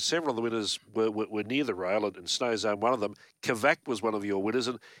well, because several of the winners were near the rail, and Snow Zone one of them. Kavak was one of your winners,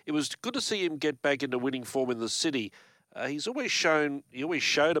 and it was good to see him get back into winning form in the city. He always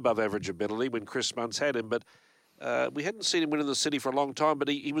showed above average ability when Chris Muntz had him, but we hadn't seen him win in the city for a long time. But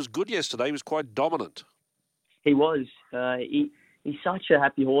he was good yesterday. He was quite dominant. He was. He's such a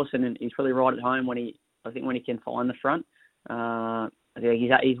happy horse, and he's really right at home when he can find the front.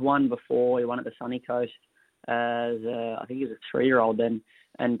 He's won before. He won at the Sunny Coast as I think he was a 3-year-old then,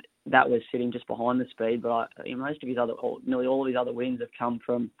 and that was sitting just behind the speed. But most of his nearly all of his other wins have come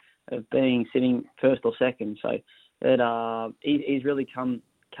from being sitting first or second. So he's really come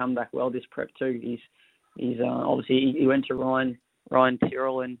back well this prep too. He's obviously he went to Ryan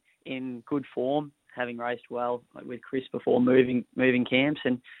Tyrrell in good form, having raced well with Chris before moving camps,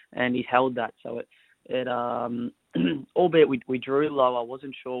 and he's held that. So it albeit we drew low, I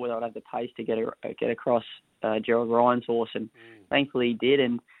wasn't sure whether I'd have the pace to get across Gerald Ryan's horse, and thankfully he did.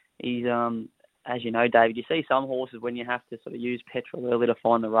 And he's as you know, David, you see some horses when you have to sort of use petrol early to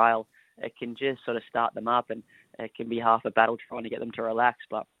find the rail, it can just sort of start them up, and it can be half a battle trying to get them to relax.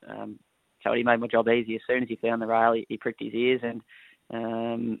 But Cody made my job easy. As soon as he found the rail, he pricked his ears, and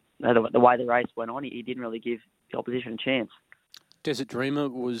the way the race went on, he didn't really give the opposition a chance. Desert Dreamer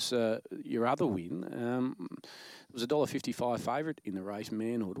was your other win. It was $1.55 favourite in the race,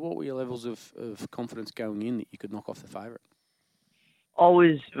 Manhood. What were your levels of confidence going in that you could knock off the favourite? I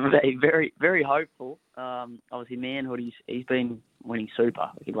was very, very hopeful. Obviously, Manhood, he's been winning super.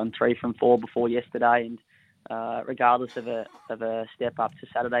 He'd won 3 from 4 before yesterday, and regardless of a step up to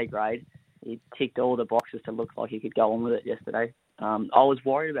Saturday grade, he ticked all the boxes to look like he could go on with it yesterday. I was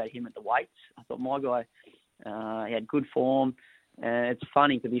worried about him at the weights. I thought my guy, he had good form. It's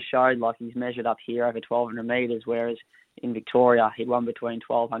funny because he showed like he's measured up here over 1,200 metres, whereas in Victoria he'd won between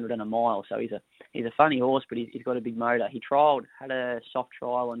 1,200 and a mile. So he's a funny horse, but he's got a big motor. He had a soft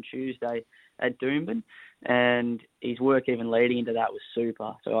trial on Tuesday at Doomben, and his work even leading into that was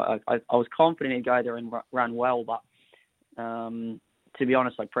super. So I was confident he'd go there and run well, but to be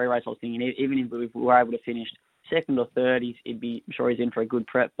honest, like pre-race, I was thinking even if we were able to finish second or third, I'm sure he's in for a good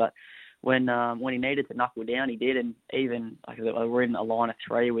prep. But when he needed to knuckle down, he did, and even we're in a line of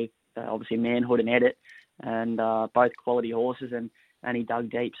 3 with obviously Manhood and Edit, and both quality horses, and he dug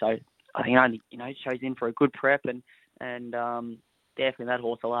deep. So I think he shows in for a good prep, and definitely that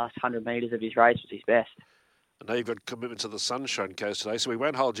horse the last 100 metres of his race was his best. I know you've got commitment to the Sunshine Coast today, so we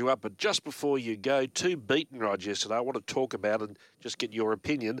won't hold you up. But just before you go, 2 beaten rides yesterday I want to talk about and just get your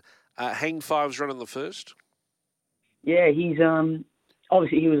opinion. Hang Five's running the first? Yeah, he's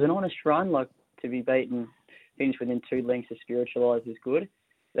obviously he was an honest run, like to be beaten, finished within 2 lengths of Spiritualised is good.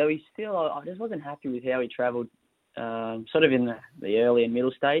 Though he still, I just wasn't happy with how he travelled, sort of in the early and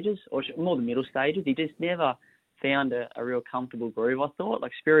middle stages, or more the middle stages. He just never found a real comfortable groove. I thought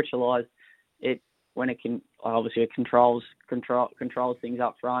like Spiritualised, when it can obviously it controls things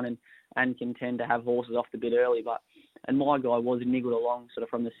up front and can tend to have horses off the bit early. And my guy was niggled along sort of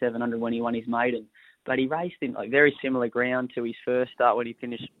from the 700 when he won his maiden. But he raced in like very similar ground to his first start when he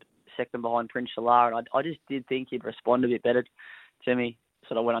finished second behind Prince Solar. And I just did think he'd respond a bit better to me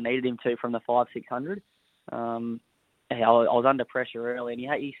sort of when I needed him to from the 5-600. I was under pressure early, and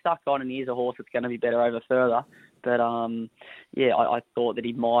he stuck on, and he is a horse that's going to be better over further. But I thought that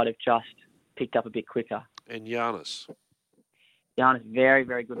he might have just picked up a bit quicker. And Giannis, very,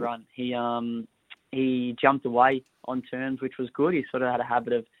 very good run. He jumped away on turns, which was good. He sort of had a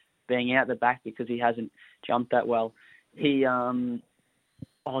habit of being out the back because he hasn't jumped that well. I didn't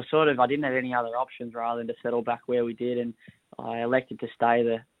have any other options rather than to settle back where we did, and I elected to stay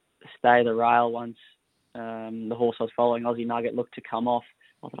the rail once the horse I was following, Aussie Nugget, looked to come off.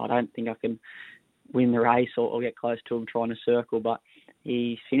 I thought, I don't think I can win the race or get close to him trying to circle, but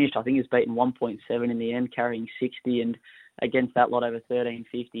he finished, I think he was beaten 1.7 in the end, carrying 60, and against that lot over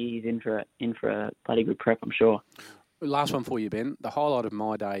 13.50, he's in for a bloody good prep, I'm sure. Last one for you, Ben. The highlight of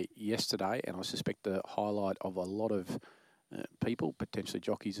my day yesterday, and I suspect the highlight of a lot of people, potentially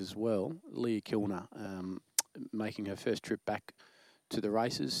jockeys as well, Leah Kilner making her first trip back to the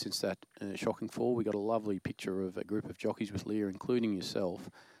races since that shocking fall. We got a lovely picture of a group of jockeys with Leah, including yourself.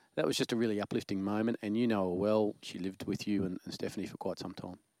 That was just a really uplifting moment, and you know her well. She lived with you and Stephanie for quite some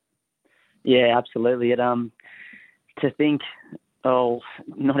time. Yeah, absolutely. To think,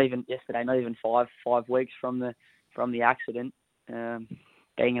 not even yesterday, not even five weeks from the accident,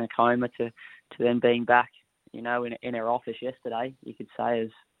 being in a coma to then being back in her office yesterday, you could say,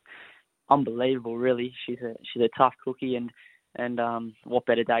 is unbelievable. Really, she's a tough cookie, and what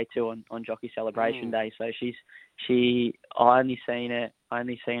better day too on Jockey Celebration Day. So I only seen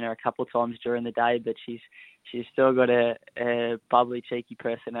her a couple of times during the day, but she's still got a bubbly, cheeky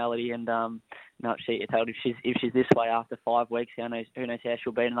personality, and if she's this way after 5 weeks, who knows how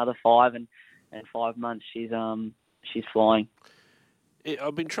she'll be in another 5 and 5 months. She's flying. Yeah,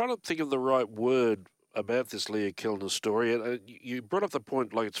 I've been trying to think of the right word about this Leah Kellner story. You brought up the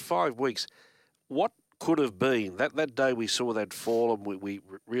point, like it's 5 weeks. What could have been that day we saw that fall and we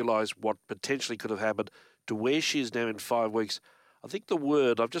realised what potentially could have happened to where she is now in 5 weeks? I think the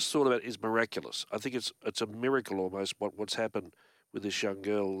word I've just thought about is miraculous. I think it's a miracle almost what's happened with this young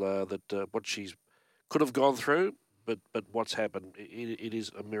girl, that what she's could have gone through, but what's happened, it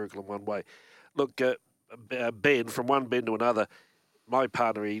is a miracle in one way. Look, Ben, from one Ben to another, my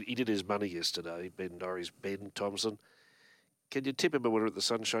partner, he did his money yesterday, Ben Norris, Ben Thompson. Can you tip him a winner at the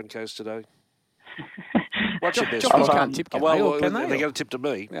Sunshine Coast today? What's your best? Jockeys can't tip, can they? Or can they're they? going to tip to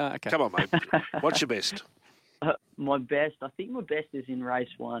me. Okay. Come on, mate. What's your best? My best is in race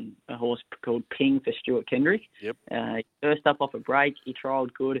 1, a horse called Ping for Stuart Kendrick. Yep. First up off a break, he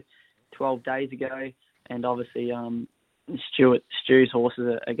trialled good 12 days ago, and obviously Stu's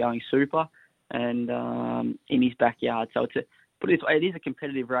horses are going super, and in his backyard. So it is a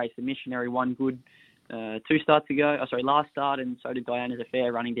competitive race. The Missionary won good 2 starts ago. Last start, and so did Diana's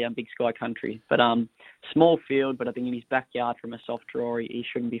Affair running down Big Sky Country. But small field, but I think in his backyard from a soft draw, he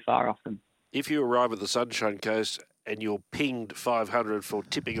shouldn't be far off them. If you arrive at the Sunshine Coast and you're pinged 500 for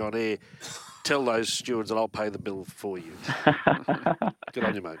tipping on air, tell those stewards that I'll pay the bill for you. Good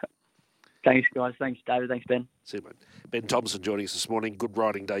on you, mate. Thanks, guys. Thanks, David. Thanks, Ben. See you, mate. Ben Thompson joining us this morning. Good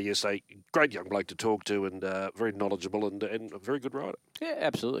riding day yesterday. Great young bloke to talk to, and very knowledgeable and a very good rider. Yeah,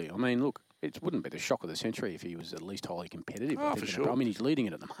 absolutely. I mean, look, it wouldn't be the shock of the century if he was at least highly competitive. Oh, for sure. I mean, he's leading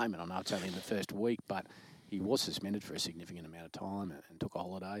it at the moment. I know it's only in the first week, but he was suspended for a significant amount of time and took a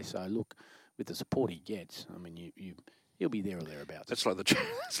holiday. So, look, with the support he gets, I mean, he'll be there or thereabouts. That's like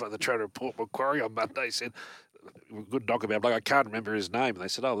the trainer of Port Macquarie on Monday said, good knock about, like, I can't remember his name. And they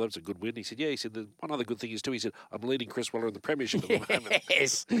said, oh, that was a good win. He said, yeah. He said, the one other good thing is too, he said, I'm leading Chris Weller in the Premiership at the moment.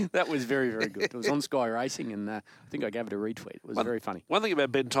 Yes, that was very, very good. It was on Sky Racing, and I think I gave it a retweet. It was very funny. One thing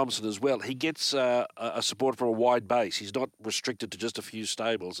about Ben Thompson as well, he gets a support from a wide base. He's not restricted to just a few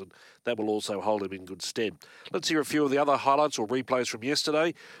stables, and that will also hold him in good stead. Let's hear a few of the other highlights or replays from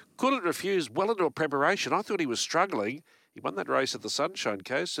yesterday. Couldn't refuse well into a preparation. I thought he was struggling. He won that race at the Sunshine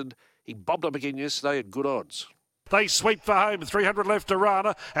Coast, and he bobbed up again yesterday at good odds. They sweep for home. 300 left to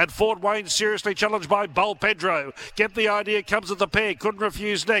Rana. And Fort Wayne seriously challenged by Bull Pedro. Get the Idea comes at the pair. Couldn't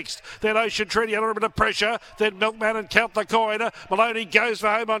refuse next. Then Ocean Treaty, a little bit of pressure. Then Milkman and Count the Coin. Maloney goes for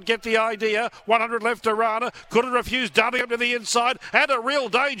home on Get the Idea. 100 left to Rana. Couldn't refuse. Darting up to the inside. And a real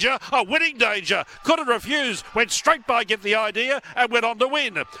danger. A winning danger. Couldn't refuse. Went straight by Get the Idea and went on to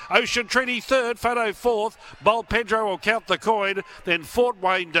win. Ocean Treaty third. Photo fourth. Bull Pedro will Count the Coin. Then Fort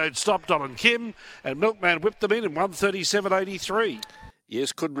Wayne Don't Stop Don and Kim. And Milkman whipped them in 137.83.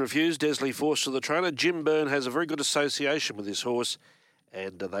 Yes, couldn't refuse. Desley Forster, the trainer. Jim Byrne has a very good association with this horse,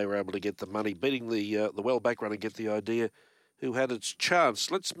 and they were able to get the money, beating the well-back runner, Get the Idea, who had its chance.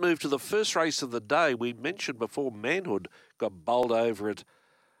 Let's move to the first race of the day. We mentioned before Manhood got bowled over at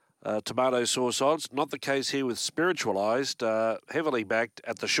tomato sauce odds. Not the case here with Spiritualised, heavily backed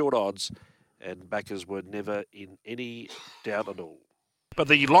at the short odds, and backers were never in any doubt at all. But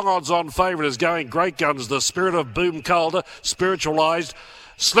the long odds-on favourite is going great guns. The Spirit of Boom Calder, Spiritualised,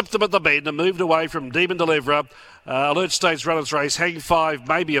 slipped them at the bend and moved away from Demon Deliverer. Alert State's run its race, Hang 5,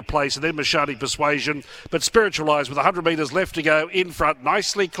 maybe a place, and then Mashadi Persuasion. But Spiritualised with 100 metres left to go in front,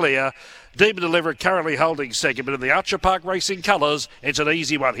 nicely clear. Demon Deliverer currently holding second, but in the Archer Park Racing colours, it's an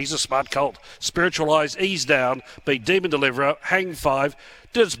easy one. He's a smart colt. Spiritualised, ease down, beat Demon Deliverer, Hang 5.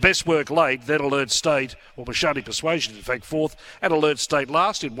 Did its best work late, then Alert State, or Mashadi Persuasion, in fact, fourth, and Alert State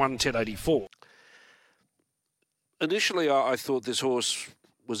last in 110.84. Initially, I thought this horse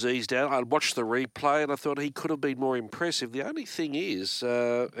was eased down. I watched the replay and I thought he could have been more impressive. The only thing is,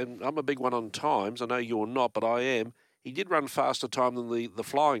 and I'm a big one on times, I know you're not, but I am, he did run faster time than the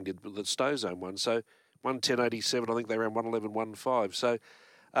Flying did, that Stozone won. So 110.87, I think they ran 111.15. So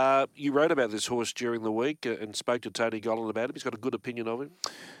you wrote about this horse during the week and spoke to Tony Gollan about him. He's got a good opinion of him.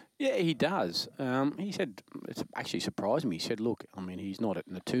 Yeah, he does. He said, it's actually surprised me. He said, look, I mean, he's not at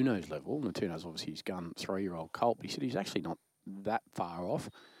Natuno's level. Natuno's obviously his gun 3-year-old colt. But he said he's actually not that far off.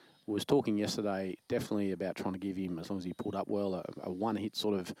 Was talking yesterday definitely about trying to give him, as long as he pulled up well, a one-hit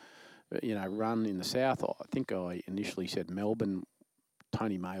sort of, run in the south. I think I initially said Melbourne.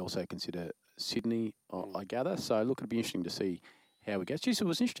 Tony may also consider Sydney, I gather. So, look, it'd be interesting to see how we go. Geez, it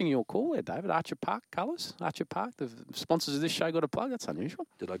was interesting your call there, David. Archer Park colours. Archer Park, the sponsors of this show got a plug. That's unusual.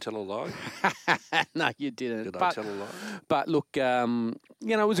 Did I tell a lie? No, you didn't. Did I tell a lie? But look, it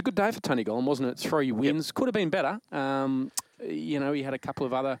was a good day for Tony Gollan, wasn't it? 3 wins. Yep. Could have been better. He had a couple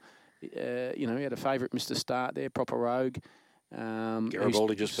of other, he had a favourite Mr. Start there, Proper Rogue.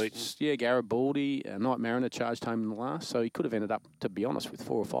 Garibaldi just beaten. Yeah, Garibaldi. Night Mariner charged home in the last, so he could have ended up, to be honest, with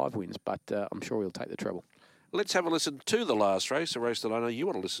 4 or 5 wins, but I'm sure he'll take the treble. Let's have a listen to the last race, a race that I know you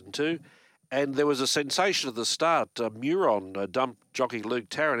want to listen to. And there was a sensation at the start. Muron dumped jockey Luke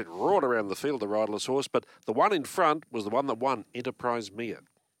Tarrant. It roared around the field, the riderless horse, but the one in front was the one that won, Enterprise Mia.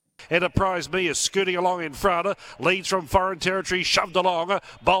 Enterprise Mia scooting along in front. Leads from foreign territory, shoved along.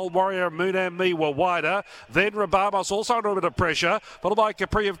 Bold Warrior, Moonam Me were wider. Then Rabamos also under a bit of pressure. Followed by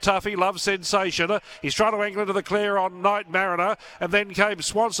Capri of Tuffy, Love Sensation. He's trying to angle into the clear on Night Mariner. And then came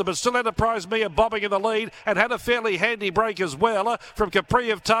Swanson, but still Enterprise Mia bobbing in the lead and had a fairly handy break as well. From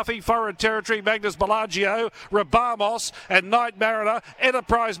Capri of Tuffy, foreign territory, Magnus Bellagio, Rabamos and Night Mariner.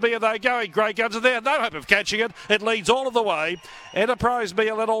 Enterprise Mia, they're going great guns. And there, no hope of catching it. It leads all of the way. Enterprise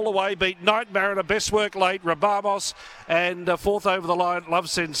Mia led all the way, beat Night Mariner, Best Work Late, Rabamos, and fourth over the line, Love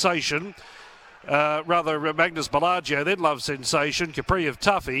Sensation. Magnus Bellagio, then Love Sensation, Capri of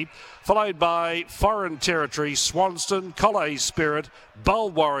Tuffy, followed by Foreign Territory, Swanston, Collet Spirit,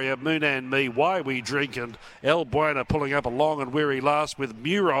 Bold Warrior, Moon and Me, Why We Drink, and El Buena pulling up a long and weary last with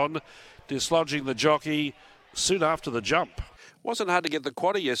Muron dislodging the jockey soon after the jump. Wasn't hard to get the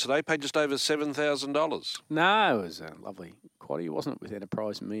quaddie yesterday, paid just over $7,000. No, it was a lovely quaddie, wasn't it, with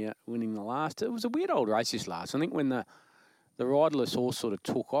Enterprise Mia winning the last. It was a weird old race this last. I think when the riderless horse sort of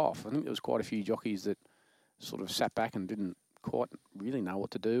took off, I think there was quite a few jockeys that sort of sat back and didn't quite really know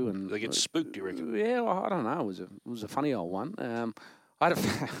what to do. And they get spooked, do you reckon? Yeah, well, I don't know. It was a funny old one. I had a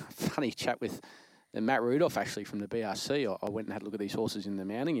funny chat with Matt Rudolph, actually, from the BRC. I went and had a look at these horses in the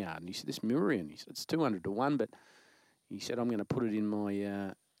mounting yard, and he said, this Murian, he said, it's 200 to 1, but he said, I'm going to put it in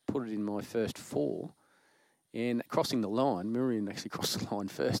my first 4. And crossing the line, Miriam actually crossed the line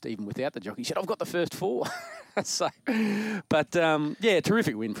first, even without the jockey. He said, I've got the first 4.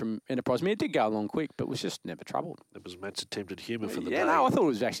 Terrific win from Enterprise. I mean, it did go along quick, but was just never troubled. That was Matt's attempted humour for the day. Yeah, no, I thought it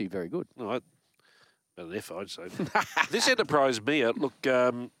was actually very good. No, an F, I'd say. This Enterprise Mia, look,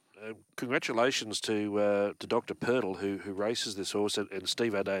 congratulations to Dr. Pirtle, who races this horse, and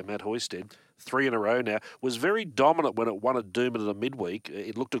Steve O'Day and Matt Hoysted. 3 in a row now. Was very dominant when it won at Doomben in the midweek.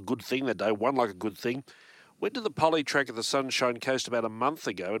 It looked a good thing that day, won like a good thing. Went to the poly track at the Sunshine Coast about a month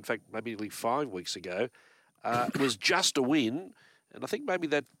ago, in fact, maybe nearly 5 weeks ago. It was just a win, and I think maybe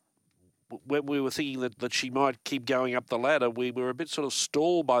that when we were thinking that she might keep going up the ladder, we were a bit sort of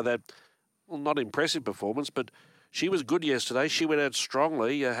stalled by that, well, not impressive performance, but she was good yesterday. She went out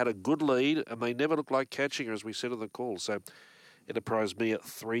strongly, had a good lead, and they never looked like catching her, as we said in the call. So Enterprise Mia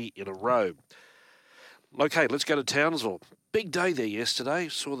 3 in a row. Okay, let's go to Townsville. Big day there yesterday.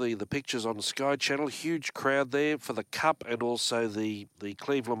 Saw the pictures on Sky Channel. Huge crowd there for the Cup and also the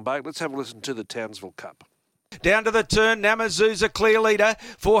Cleveland Bay. Let's have a listen to the Townsville Cup. Down to the turn, Namazu's a clear leader.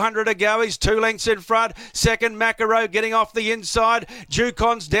 400 to go, he's 2 lengths in front. Second, Macaro getting off the inside.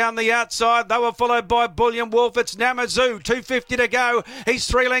 Jucon's down the outside. They were followed by Bullion Wolf. It's Namazu, 250 to go. He's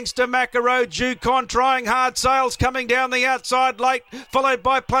 3 lengths to Macaro. Jucon trying hard. Sales coming down the outside late, followed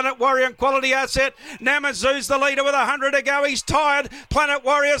by Planet Warrior and Quality Asset. Namazu's the leader with 100 to go. He's tired. Planet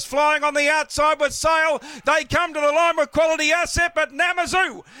Warrior's flying on the outside with Sale. They come to the line with Quality Asset, but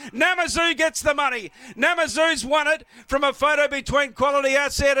Namazu gets the money. Namazu's won it from a photo between Quality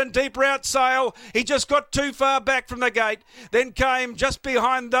Asset and Deep Route Sale. He just got too far back from the gate. Then came just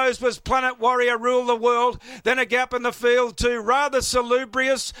behind those was Planet Warrior, Rule the World. Then a gap in the field to Rather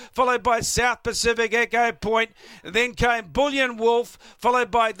Salubrious, followed by South Pacific Echo Point. Then came Bullion Wolf,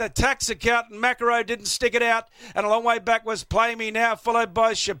 followed by the Tax Accountant. Macaro didn't stick it out. And a long way back was Play Me Now, followed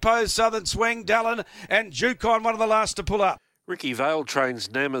by Chapeau, Southern Swing, Dallin, and Jucon, one of the last to pull up. Ricky Vale trains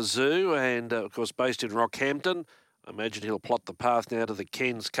Namazu and, of course, based in Rockhampton. I imagine he'll plot the path now to the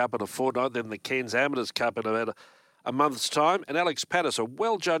Cairns Cup in a fortnight, then the Cairns Amateurs Cup in about a month's time. And Alex Pattis, a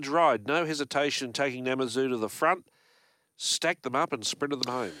well-judged ride, no hesitation in taking Namazu to the front, stacked them up and sprinted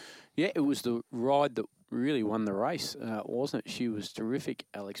them home. Yeah, it was the ride that really won the race, wasn't it? She was terrific,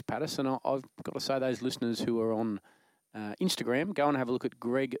 Alex Pattis. And I've got to say, those listeners who are on Instagram, go and have a look at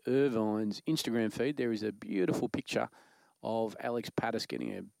Greg Irvine's Instagram feed. There is a beautiful picture of Alex Pattis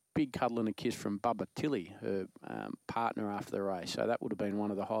getting a big cuddle and a kiss from Bubba Tilley, her partner after the race. So that would have been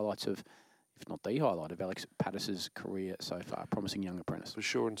one of the highlights of, if not the highlight of Alex Pattis's career so far. Promising young apprentice. For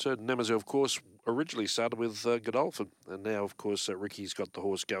sure, and certain Namazu, of course, originally started with Godolphin, and now, of course, Ricky's got the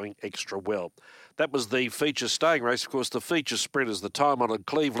horse going extra well. That was the feature staying race. Of course, the feature sprint is the time-honoured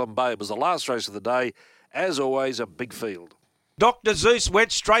Cleveland Bay. It was the last race of the day. As always, a big field. Dr. Zeus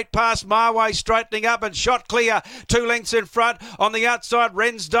went straight past Marway, straightening up and shot clear. 2 lengths in front. On the outside,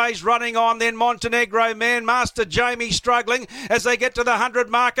 Rensday's running on. Then Montenegro Man, Master Jamie struggling as they get to the 100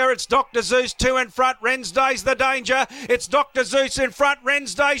 marker. It's Dr. Zeus 2 in front. Rensday's the danger. It's Dr. Zeus in front.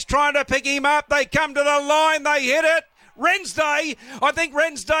 Rensday's trying to pick him up. They come to the line. They hit it. Rensday, I think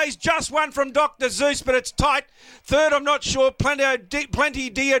Rensday's just one from Dr. Zeus, but it's tight. Third, I'm not sure. Plenty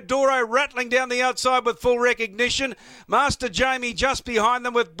Diodoro rattling down the outside with full recognition. Master Jamie just behind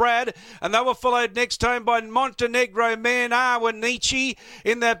them with Brad, and they were followed next home by Montenegro Man, Awanichi.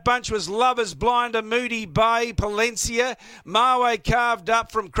 In that bunch was Lovers Blind, a Moody Bay, Palencia. Marway carved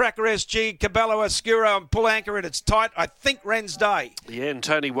up from Cracker SG, Caballo Oscuro, and Pull Anchor, and it's tight. I think Rensday. Yeah, and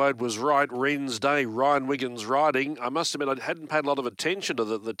Tony Wade was right. Rensday, Ryan Wiggins riding. I must admit, I hadn't paid a lot of attention to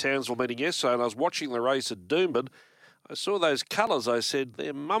the Townsville meeting yesterday, and I was watching the race at Doomben. I saw those colours. I said,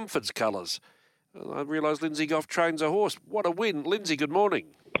 they're Mumford's colours. And I realised Lindsay Goff trains a horse. What a win. Lindsay, good morning.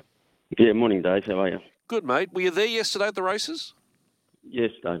 Yeah, morning, Dave. How are you? Good, mate. Were you there yesterday at the races?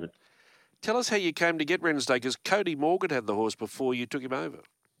 Yes, David. Tell us how you came to get Rensday, because Cody Morgan had the horse before you took him over.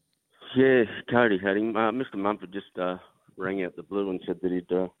 Yeah, Cody had him. Mr. Mumford just rang out the blue and said that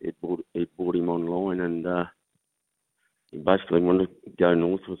he'd bought him online, and he basically wanted to go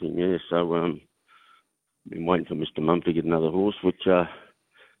north with him, yeah. So been waiting for Mr. Mumford to get another horse, which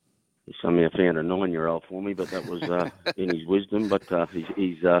he somehow found a 9-year-old for me, but that was in his wisdom. But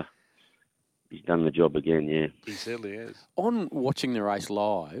he's done the job again, yeah. He certainly has. On watching the race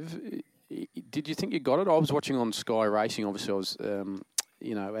live, did you think you got it? I was watching on Sky Racing. Obviously, I was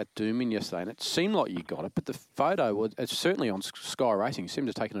at Doomben yesterday, and it seemed like you got it, but the photo was certainly on Sky Racing. It seemed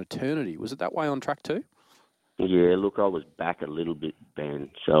to take an eternity. Was it that way on track too? Yeah, look, I was back a little bit,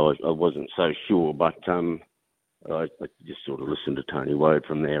 Ben, so I wasn't so sure, but I just sort of listened to Tony Wade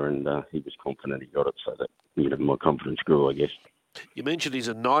from there, and he was confident he got it, so that my confidence grew, I guess. You mentioned he's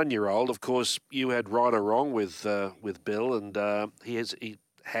a 9-year-old. Of course, you had right or wrong with Bill, and he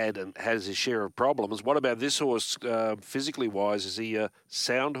had and has his share of problems. What about this horse, physically wise? Is he a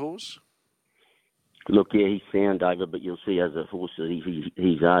sound horse? Look, yeah, he's sound, David, but you'll see as a horse at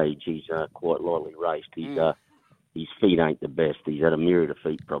his age, he's quite lightly raced. His feet ain't the best. He's had a myriad of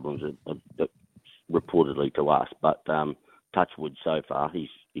feet problems, reportedly to us, but touch wood so far, his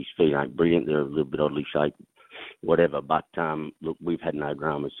feet ain't brilliant. They're a little bit oddly shaped, whatever, but look, we've had no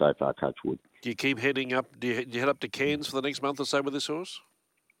dramas so far, touch wood. Do you keep heading up? Do you head up to Cairns for the next month or so with this horse?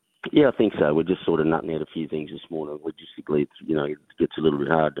 Yeah, I think so. We're just sort of nutting out a few things this morning. Logistically, it gets a little bit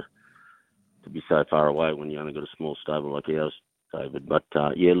hard to be so far away when you only got a small stable like ours, David. But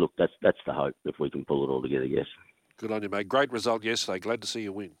yeah, look, that's the hope, if we can pull it all together, yes. Good on you, mate. Great result yesterday. Glad to see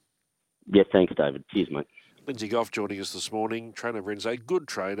you win. Yeah, thanks, David. Cheers, mate. Lindsay Goff joining us this morning. Trainer Rensday, good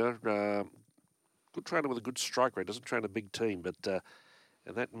trainer. Good trainer with a good strike rate. Doesn't train a big team, but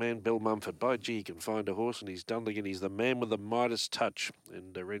and that man, Bill Mumford, by gee, he can find a horse, and he's done it again. He's the man with the Midas touch,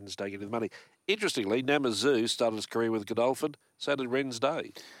 and Rensday getting the money. Interestingly, Namazu started his career with Godolphin. So did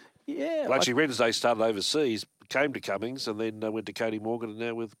Rensday. Yeah. Well, actually, Rensday started overseas, came to Cummings, and then went to Cody Morgan, and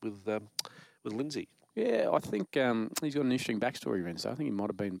now with Lindsay. Yeah, I think he's got an interesting backstory, Rensday. I think he might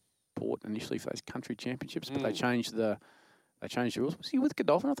have been bought initially for those country championships, but they changed the rules. Was he with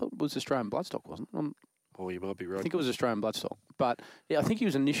Godolphin? I thought it was Australian Bloodstock, wasn't it? Oh, you might be right. I think it was Australian Bloodstock. But, yeah, I think he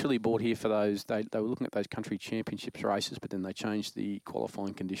was initially bought here for those. They were looking at those country championships races, but then they changed the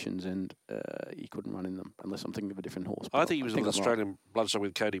qualifying conditions and he couldn't run in them unless I'm thinking of a different horse. I think he was with Australian Bloodstock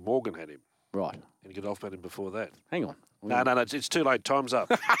with Cody Morgan had him. Right. And Godolphin had him before that. Hang on. No, it's too late. Time's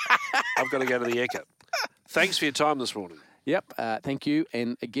up. I've got to go to the Ekka. Thanks for your time this morning. Yep, thank you.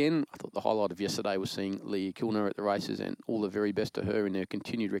 And again, I thought the highlight of yesterday was seeing Leah Kilner at the races, and all the very best to her in her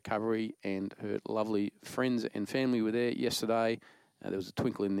continued recovery, and her lovely friends and family were there yesterday. There was a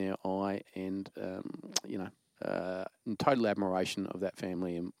twinkle in their eye, and, in total admiration of that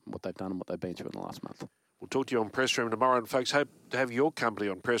family and what they've done and what they've been through in the last month. We'll talk to you on Press Room tomorrow, and folks, hope to have your company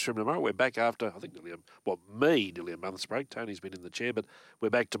on Press Room tomorrow. We're back after, I think, nearly a month's break. Tony's been in the chair, but we're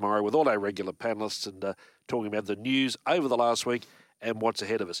back tomorrow with all our regular panellists and talking about the news over the last week and what's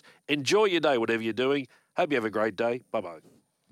ahead of us. Enjoy your day, whatever you're doing. Hope you have a great day. Bye-bye.